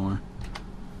a bit more.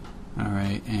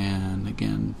 Alright, and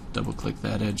again, double click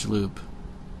that edge loop,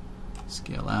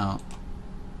 scale out.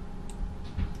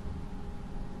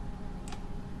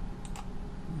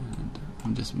 And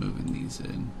I'm just moving these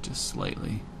in just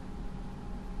slightly.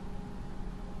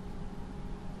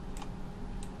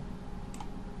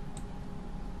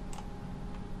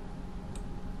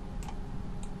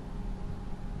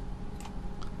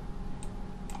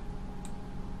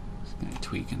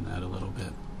 Tweaking that a little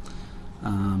bit.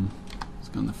 Let's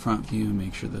go in the front view and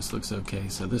make sure this looks okay.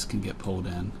 So this can get pulled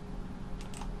in.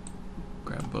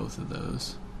 Grab both of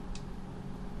those.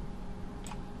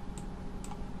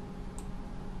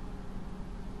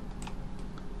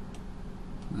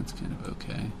 That's kind of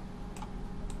okay.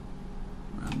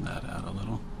 Round that out a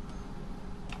little.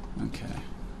 Okay.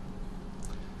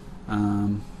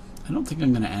 I don't think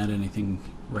I'm going to add anything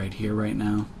right here right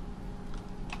now.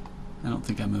 I don't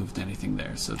think I moved anything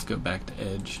there, so let's go back to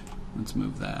edge. Let's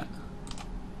move that.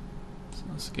 So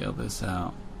I'll scale this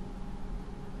out.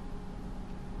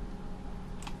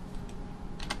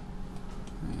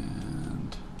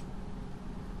 And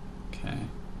okay.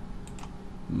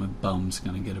 My bum's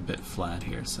gonna get a bit flat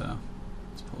here, so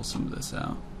let's pull some of this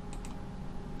out.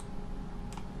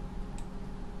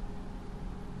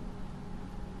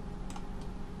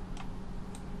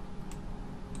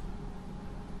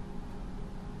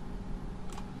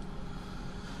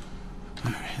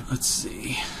 Alright, let's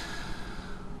see.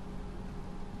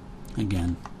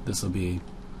 Again, this will be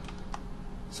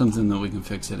something that we can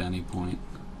fix at any point.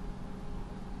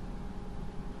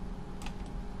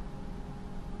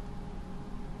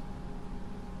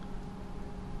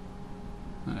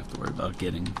 I have to worry about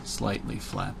getting slightly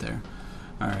flat there.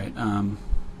 Alright,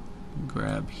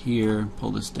 grab here,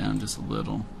 pull this down just a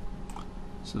little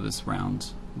so this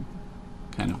rounds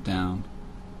kind of down.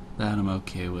 That I'm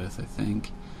okay with, I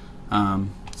think.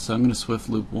 So I'm going to swift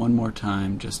loop one more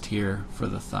time just here for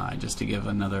the thigh, just to give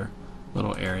another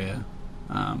little area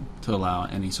to allow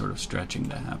any sort of stretching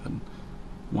to happen.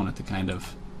 Want it to kind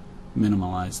of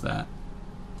minimalize that.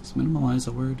 Is minimalize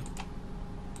a word?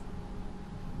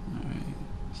 Alright,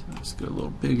 so let's go a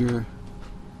little bigger.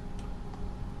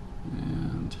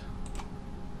 And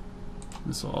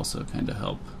this will also kind of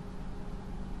help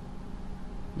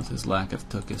with his lack of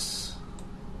tuchus.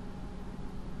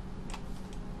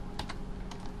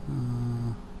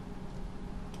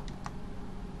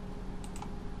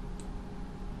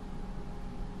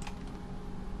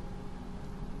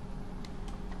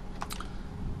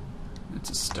 It's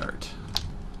a start.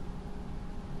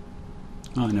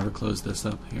 Oh, I never closed this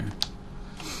up here.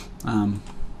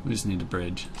 We just need a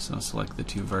bridge, so I'll select the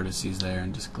two vertices there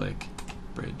and just click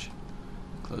bridge.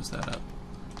 Close that up.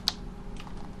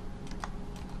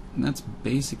 And that's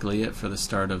basically it for the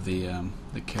start of the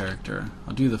character.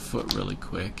 I'll do the foot really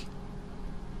quick.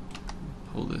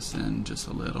 Pull this in just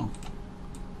a little.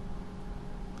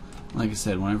 Like I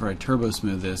said, whenever I turbo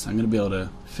smooth this, I'm going to be able to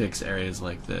fix areas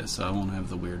like this, so I won't have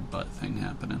the weird butt thing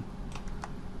happening.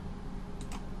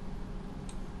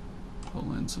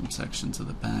 Pull in some sections of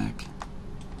the back,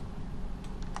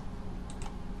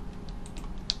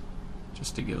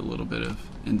 just to give a little bit of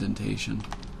indentation.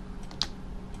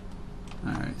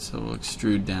 Alright, so we'll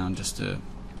extrude down just to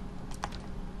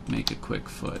make a quick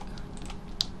foot.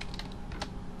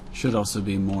 Should also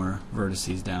be more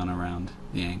vertices down around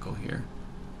the ankle here.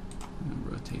 I'm going to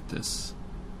rotate this.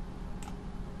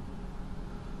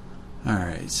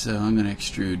 Alright, so I'm going to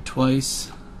extrude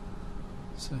twice.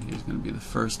 So here's going to be the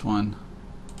first one.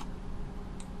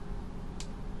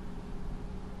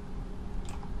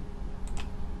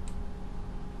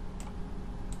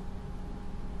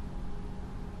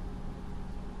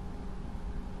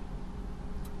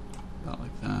 About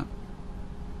like that.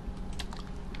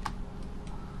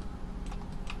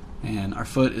 And our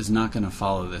foot is not going to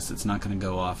follow this. It's not going to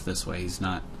go off this way. He's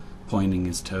not pointing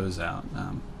his toes out.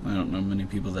 I don't know many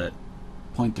people that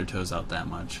point their toes out that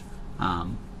much,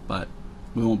 but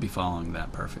we won't be following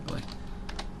that perfectly.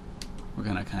 We're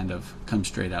going to kind of come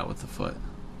straight out with the foot.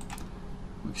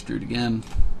 We'll extrude again.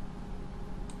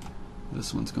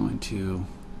 This one's going to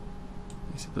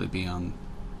basically be on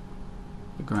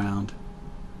the ground.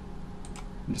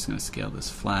 I'm just going to scale this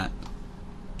flat.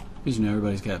 Because you know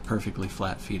everybody's got perfectly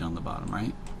flat feet on the bottom,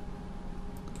 right?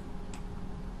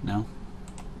 No?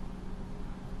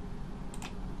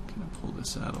 Kind of pull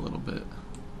this out a little bit.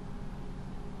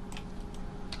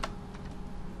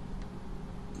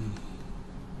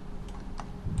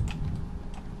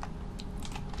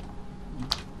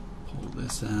 Pull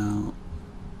this out.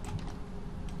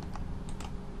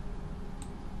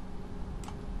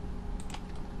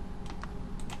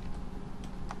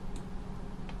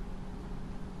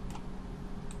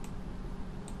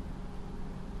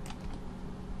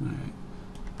 Alright,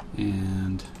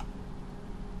 and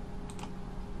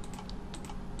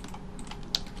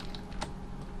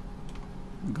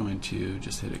I'm going to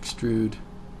just hit extrude.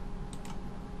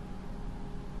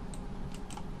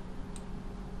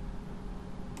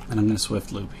 And I'm going to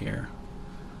swift loop here.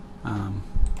 So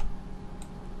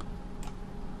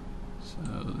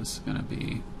this is going to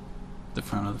be the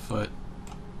front of the foot.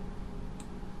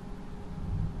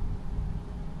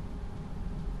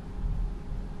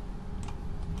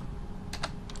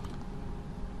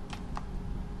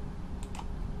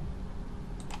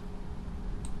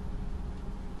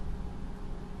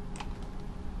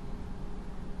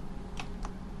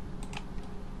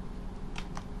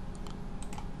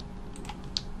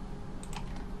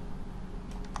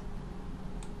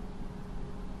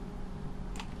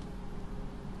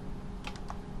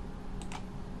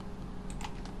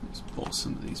 pull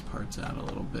some of these parts out a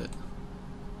little bit.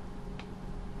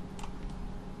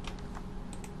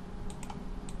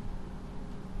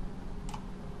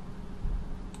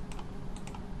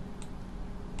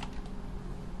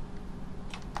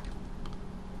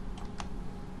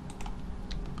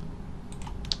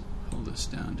 Pull this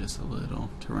down just a little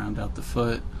to round out the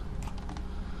foot.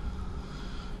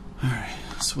 Alright,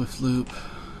 swift loop.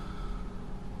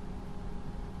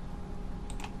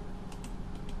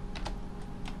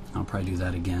 I'll probably do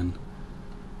that again.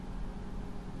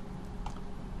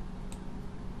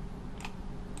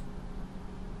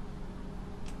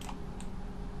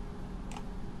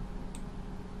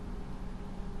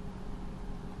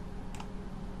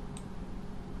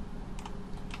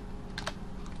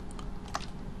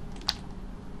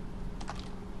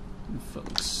 Foot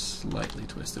looks slightly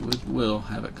twisted. We'll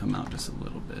have it come out just a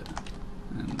little bit,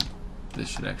 and this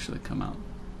should actually come out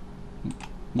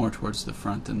more towards the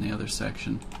front than the other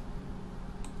section.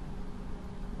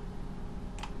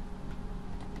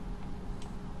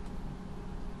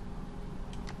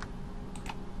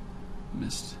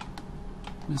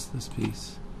 Missed this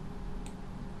piece.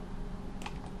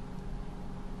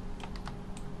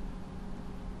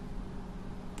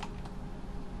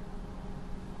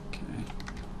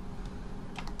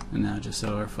 And now, just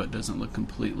so our foot doesn't look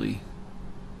completely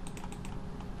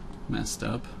messed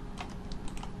up,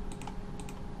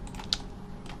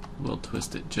 we'll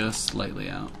twist it just slightly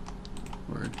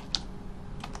outward.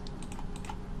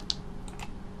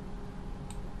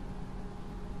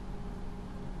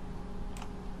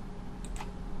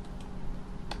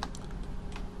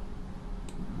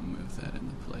 I'll move that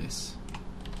into place.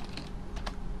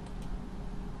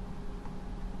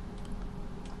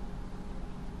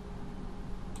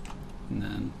 And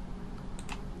then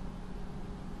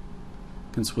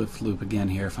can swift loop again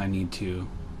here if I need to,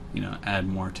 add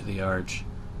more to the arch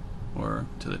or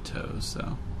to the toes.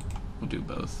 So we'll do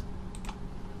both.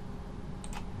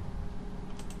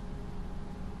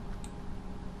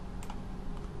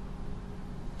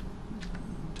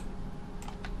 And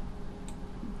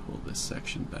pull this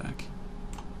section back.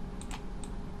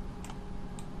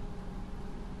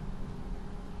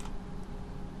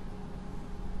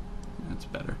 That's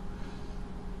better.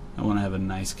 I want to have a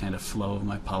nice kind of flow of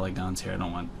my polygons here. I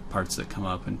don't want parts that come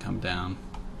up and come down.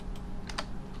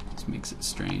 This makes it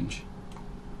strange.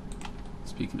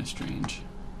 Speaking of strange,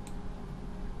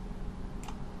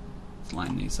 let's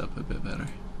line these up a bit better.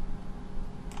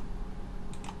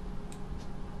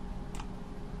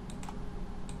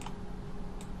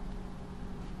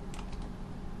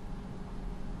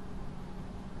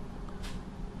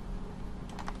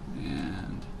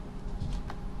 And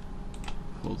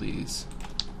pull these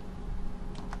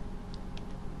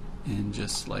in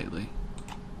just slightly.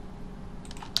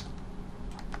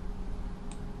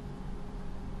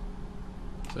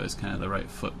 So it's kind of the right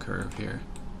foot curve here.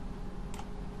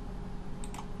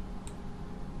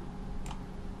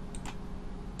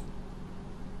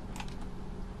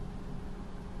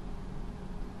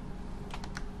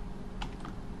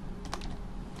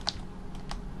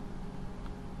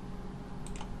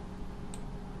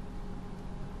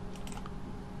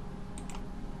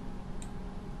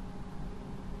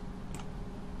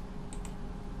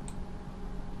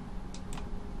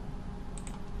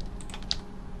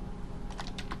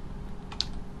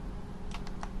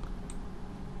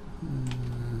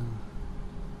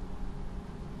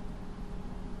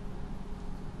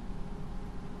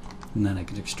 And then I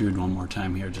could extrude one more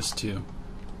time here just to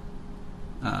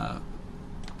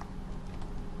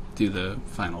do the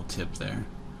final tip there.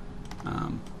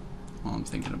 While I'm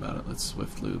thinking about it, let's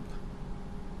swift loop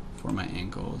for my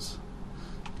ankles.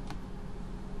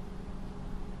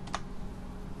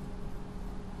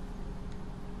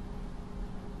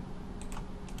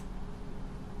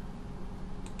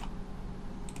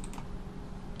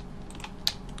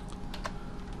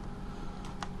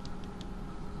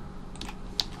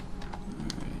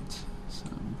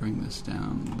 Bring this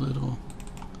down a little,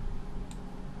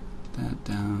 that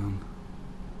down.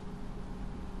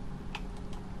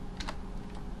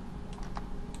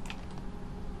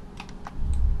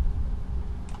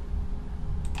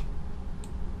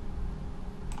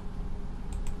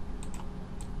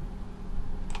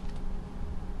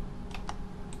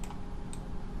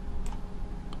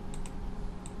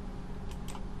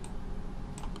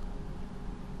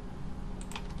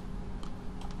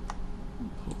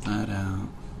 Pull that out.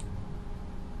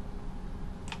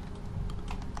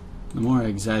 The more I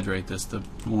exaggerate this, the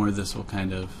more this will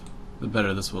the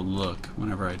better this will look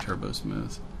whenever I turbo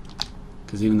smooth.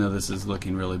 Because even though this is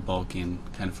looking really bulky and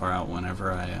kind of far out,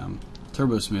 whenever I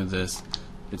turbo smooth this,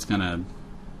 it's gonna,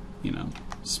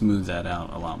 smooth that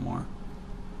out a lot more.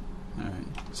 Alright,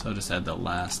 so I'll just add the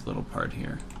last little part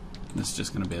here. This is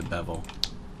just going to be a bevel.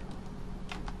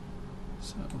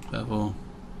 So bevel,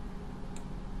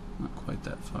 not quite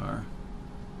that far.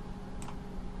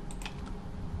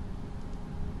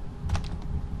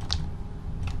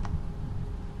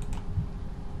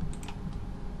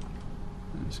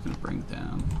 I'm just going to bring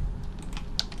down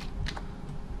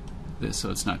this so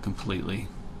it's not completely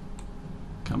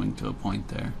coming to a point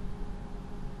there.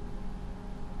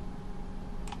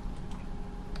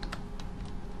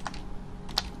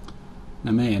 I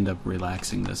may end up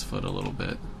relaxing this foot a little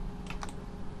bit.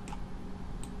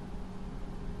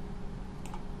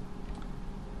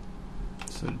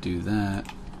 So to do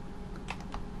that,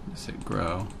 just hit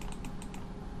grow.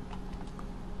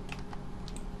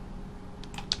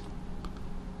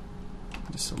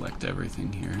 Just select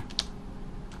everything here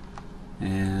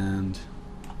and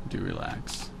do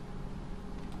relax.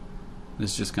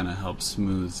 This is just going to help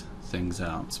smooth things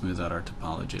out, smooth out our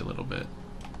topology a little bit.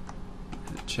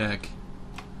 Hit check.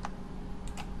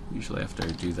 Usually after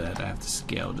I do that I have to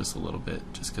scale just a little bit,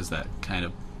 just because that kind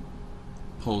of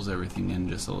pulls everything in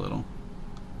just a little.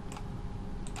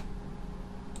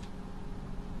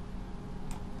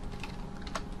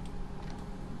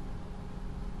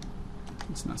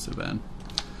 It's not so bad.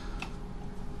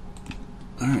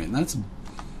 Alright, that's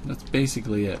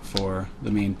basically it for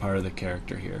the main part of the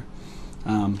character here.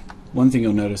 One thing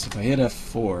you'll notice, if I hit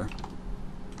F4,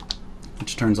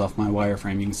 which turns off my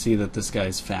wireframe, you can see that this guy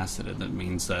is faceted. That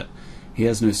means that he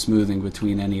has no smoothing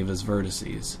between any of his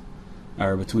vertices,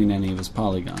 or between any of his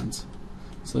polygons.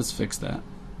 So let's fix that.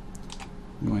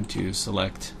 I'm going to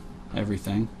select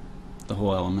everything, the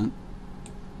whole element,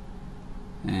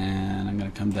 and I'm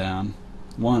going to come down.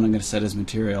 One, I'm going to set his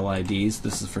material IDs.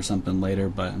 This is for something later,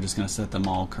 but I'm just going to set them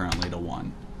all currently to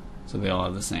 1, so they all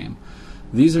have the same.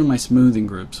 These are my smoothing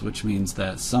groups, which means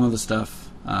that some of the stuff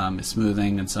is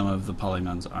smoothing and some of the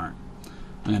polygons aren't.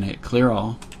 I'm going to hit clear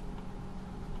all,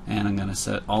 and I'm going to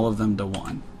set all of them to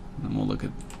 1, and we'll look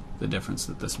at the difference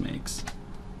that this makes.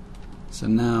 So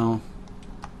now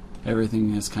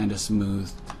everything is kind of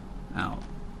smoothed out.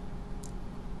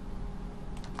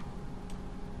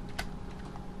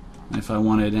 And if I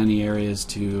wanted any areas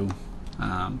to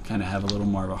kind of have a little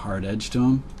more of a hard edge to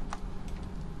them,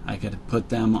 I could put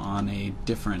them on a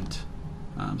different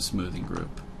smoothing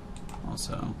group.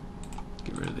 Also,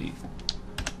 get rid of the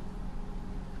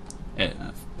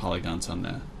polygons on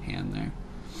the hand there.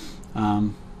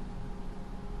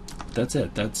 That's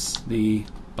it. That's the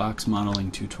box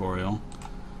modeling tutorial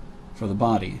for the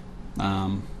body.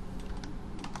 The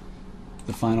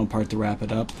final part to wrap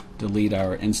it up, delete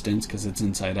our instance because it's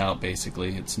inside out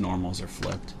basically, its normals are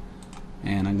flipped.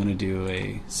 And I'm going to do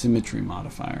a symmetry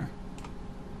modifier.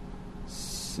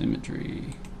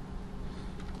 Symmetry.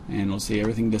 And we'll see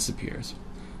everything disappears.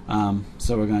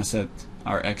 So we're going to set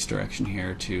our X direction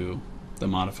here to the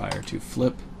modifier to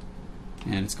flip,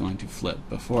 and it's going to flip.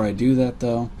 Before I do that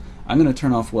though, I'm going to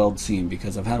turn off weld seam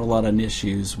because I've had a lot of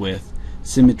issues with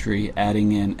symmetry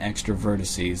adding in extra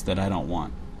vertices that I don't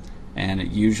want, and it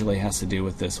usually has to do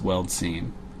with this weld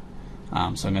seam. So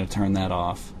I'm going to turn that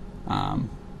off, and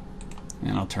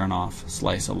I'll turn off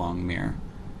slice along mirror.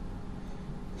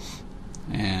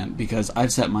 And because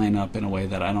I've set mine up in a way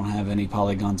that I don't have any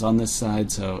polygons on this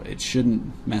side, so it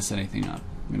shouldn't mess anything up.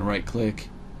 I'm going to right click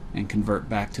and convert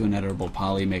back to an editable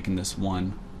poly, making this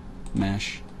one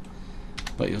mesh.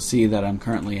 But you'll see that I'm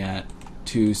currently at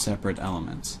 2 separate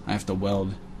elements. I have to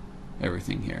weld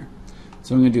everything here.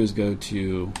 So what I'm going to do is go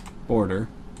to border,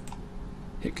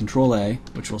 hit Control A,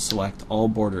 which will select all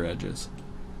border edges.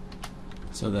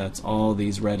 So that's all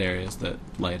these red areas that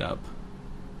light up.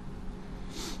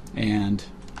 And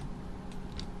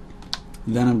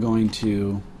then I'm going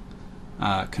to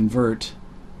convert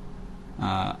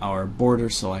our border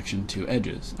selection to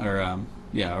edges, or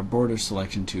our border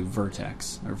selection to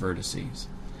vertex or vertices.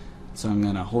 So I'm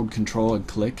going to hold Control and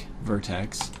click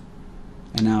vertex,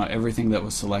 and now everything that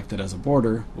was selected as a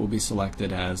border will be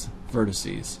selected as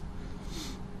vertices.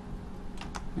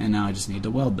 And now I just need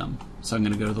to weld them. So I'm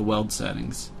going to go to the weld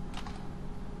settings,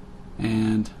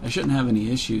 and I shouldn't have any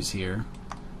issues here.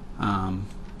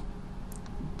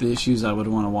 The issues I would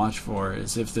want to watch for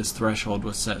is if this threshold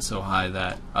was set so high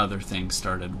that other things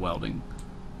started welding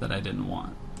that I didn't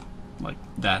want, like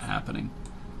that happening.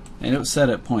 And it was set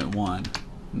at 0.1,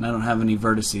 and I don't have any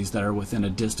vertices that are within a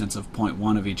distance of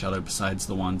 0.1 of each other besides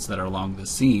the ones that are along the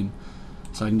seam,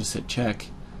 so I can just hit check,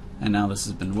 and now this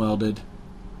has been welded,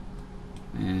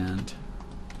 and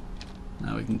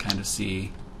now we can kind of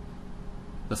see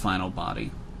the final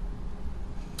body.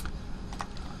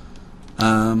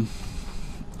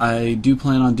 I do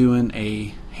plan on doing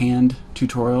a hand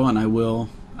tutorial, and I will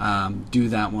do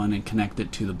that one and connect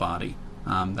it to the body.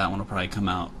 That one will probably come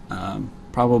out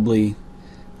probably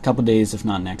a couple days, if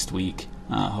not next week.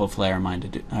 Hopefully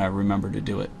I remember to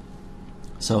do it.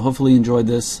 So hopefully you enjoyed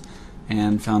this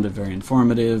and found it very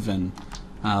informative and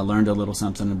learned a little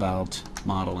something about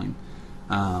modeling.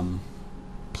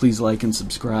 Please like and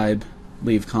subscribe,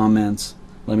 leave comments,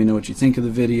 let me know what you think of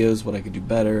the videos, what I could do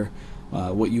better,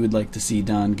 what you would like to see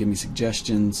done, give me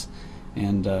suggestions,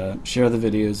 and share the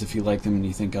videos if you like them and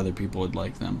you think other people would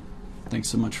like them. Thanks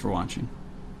so much for watching.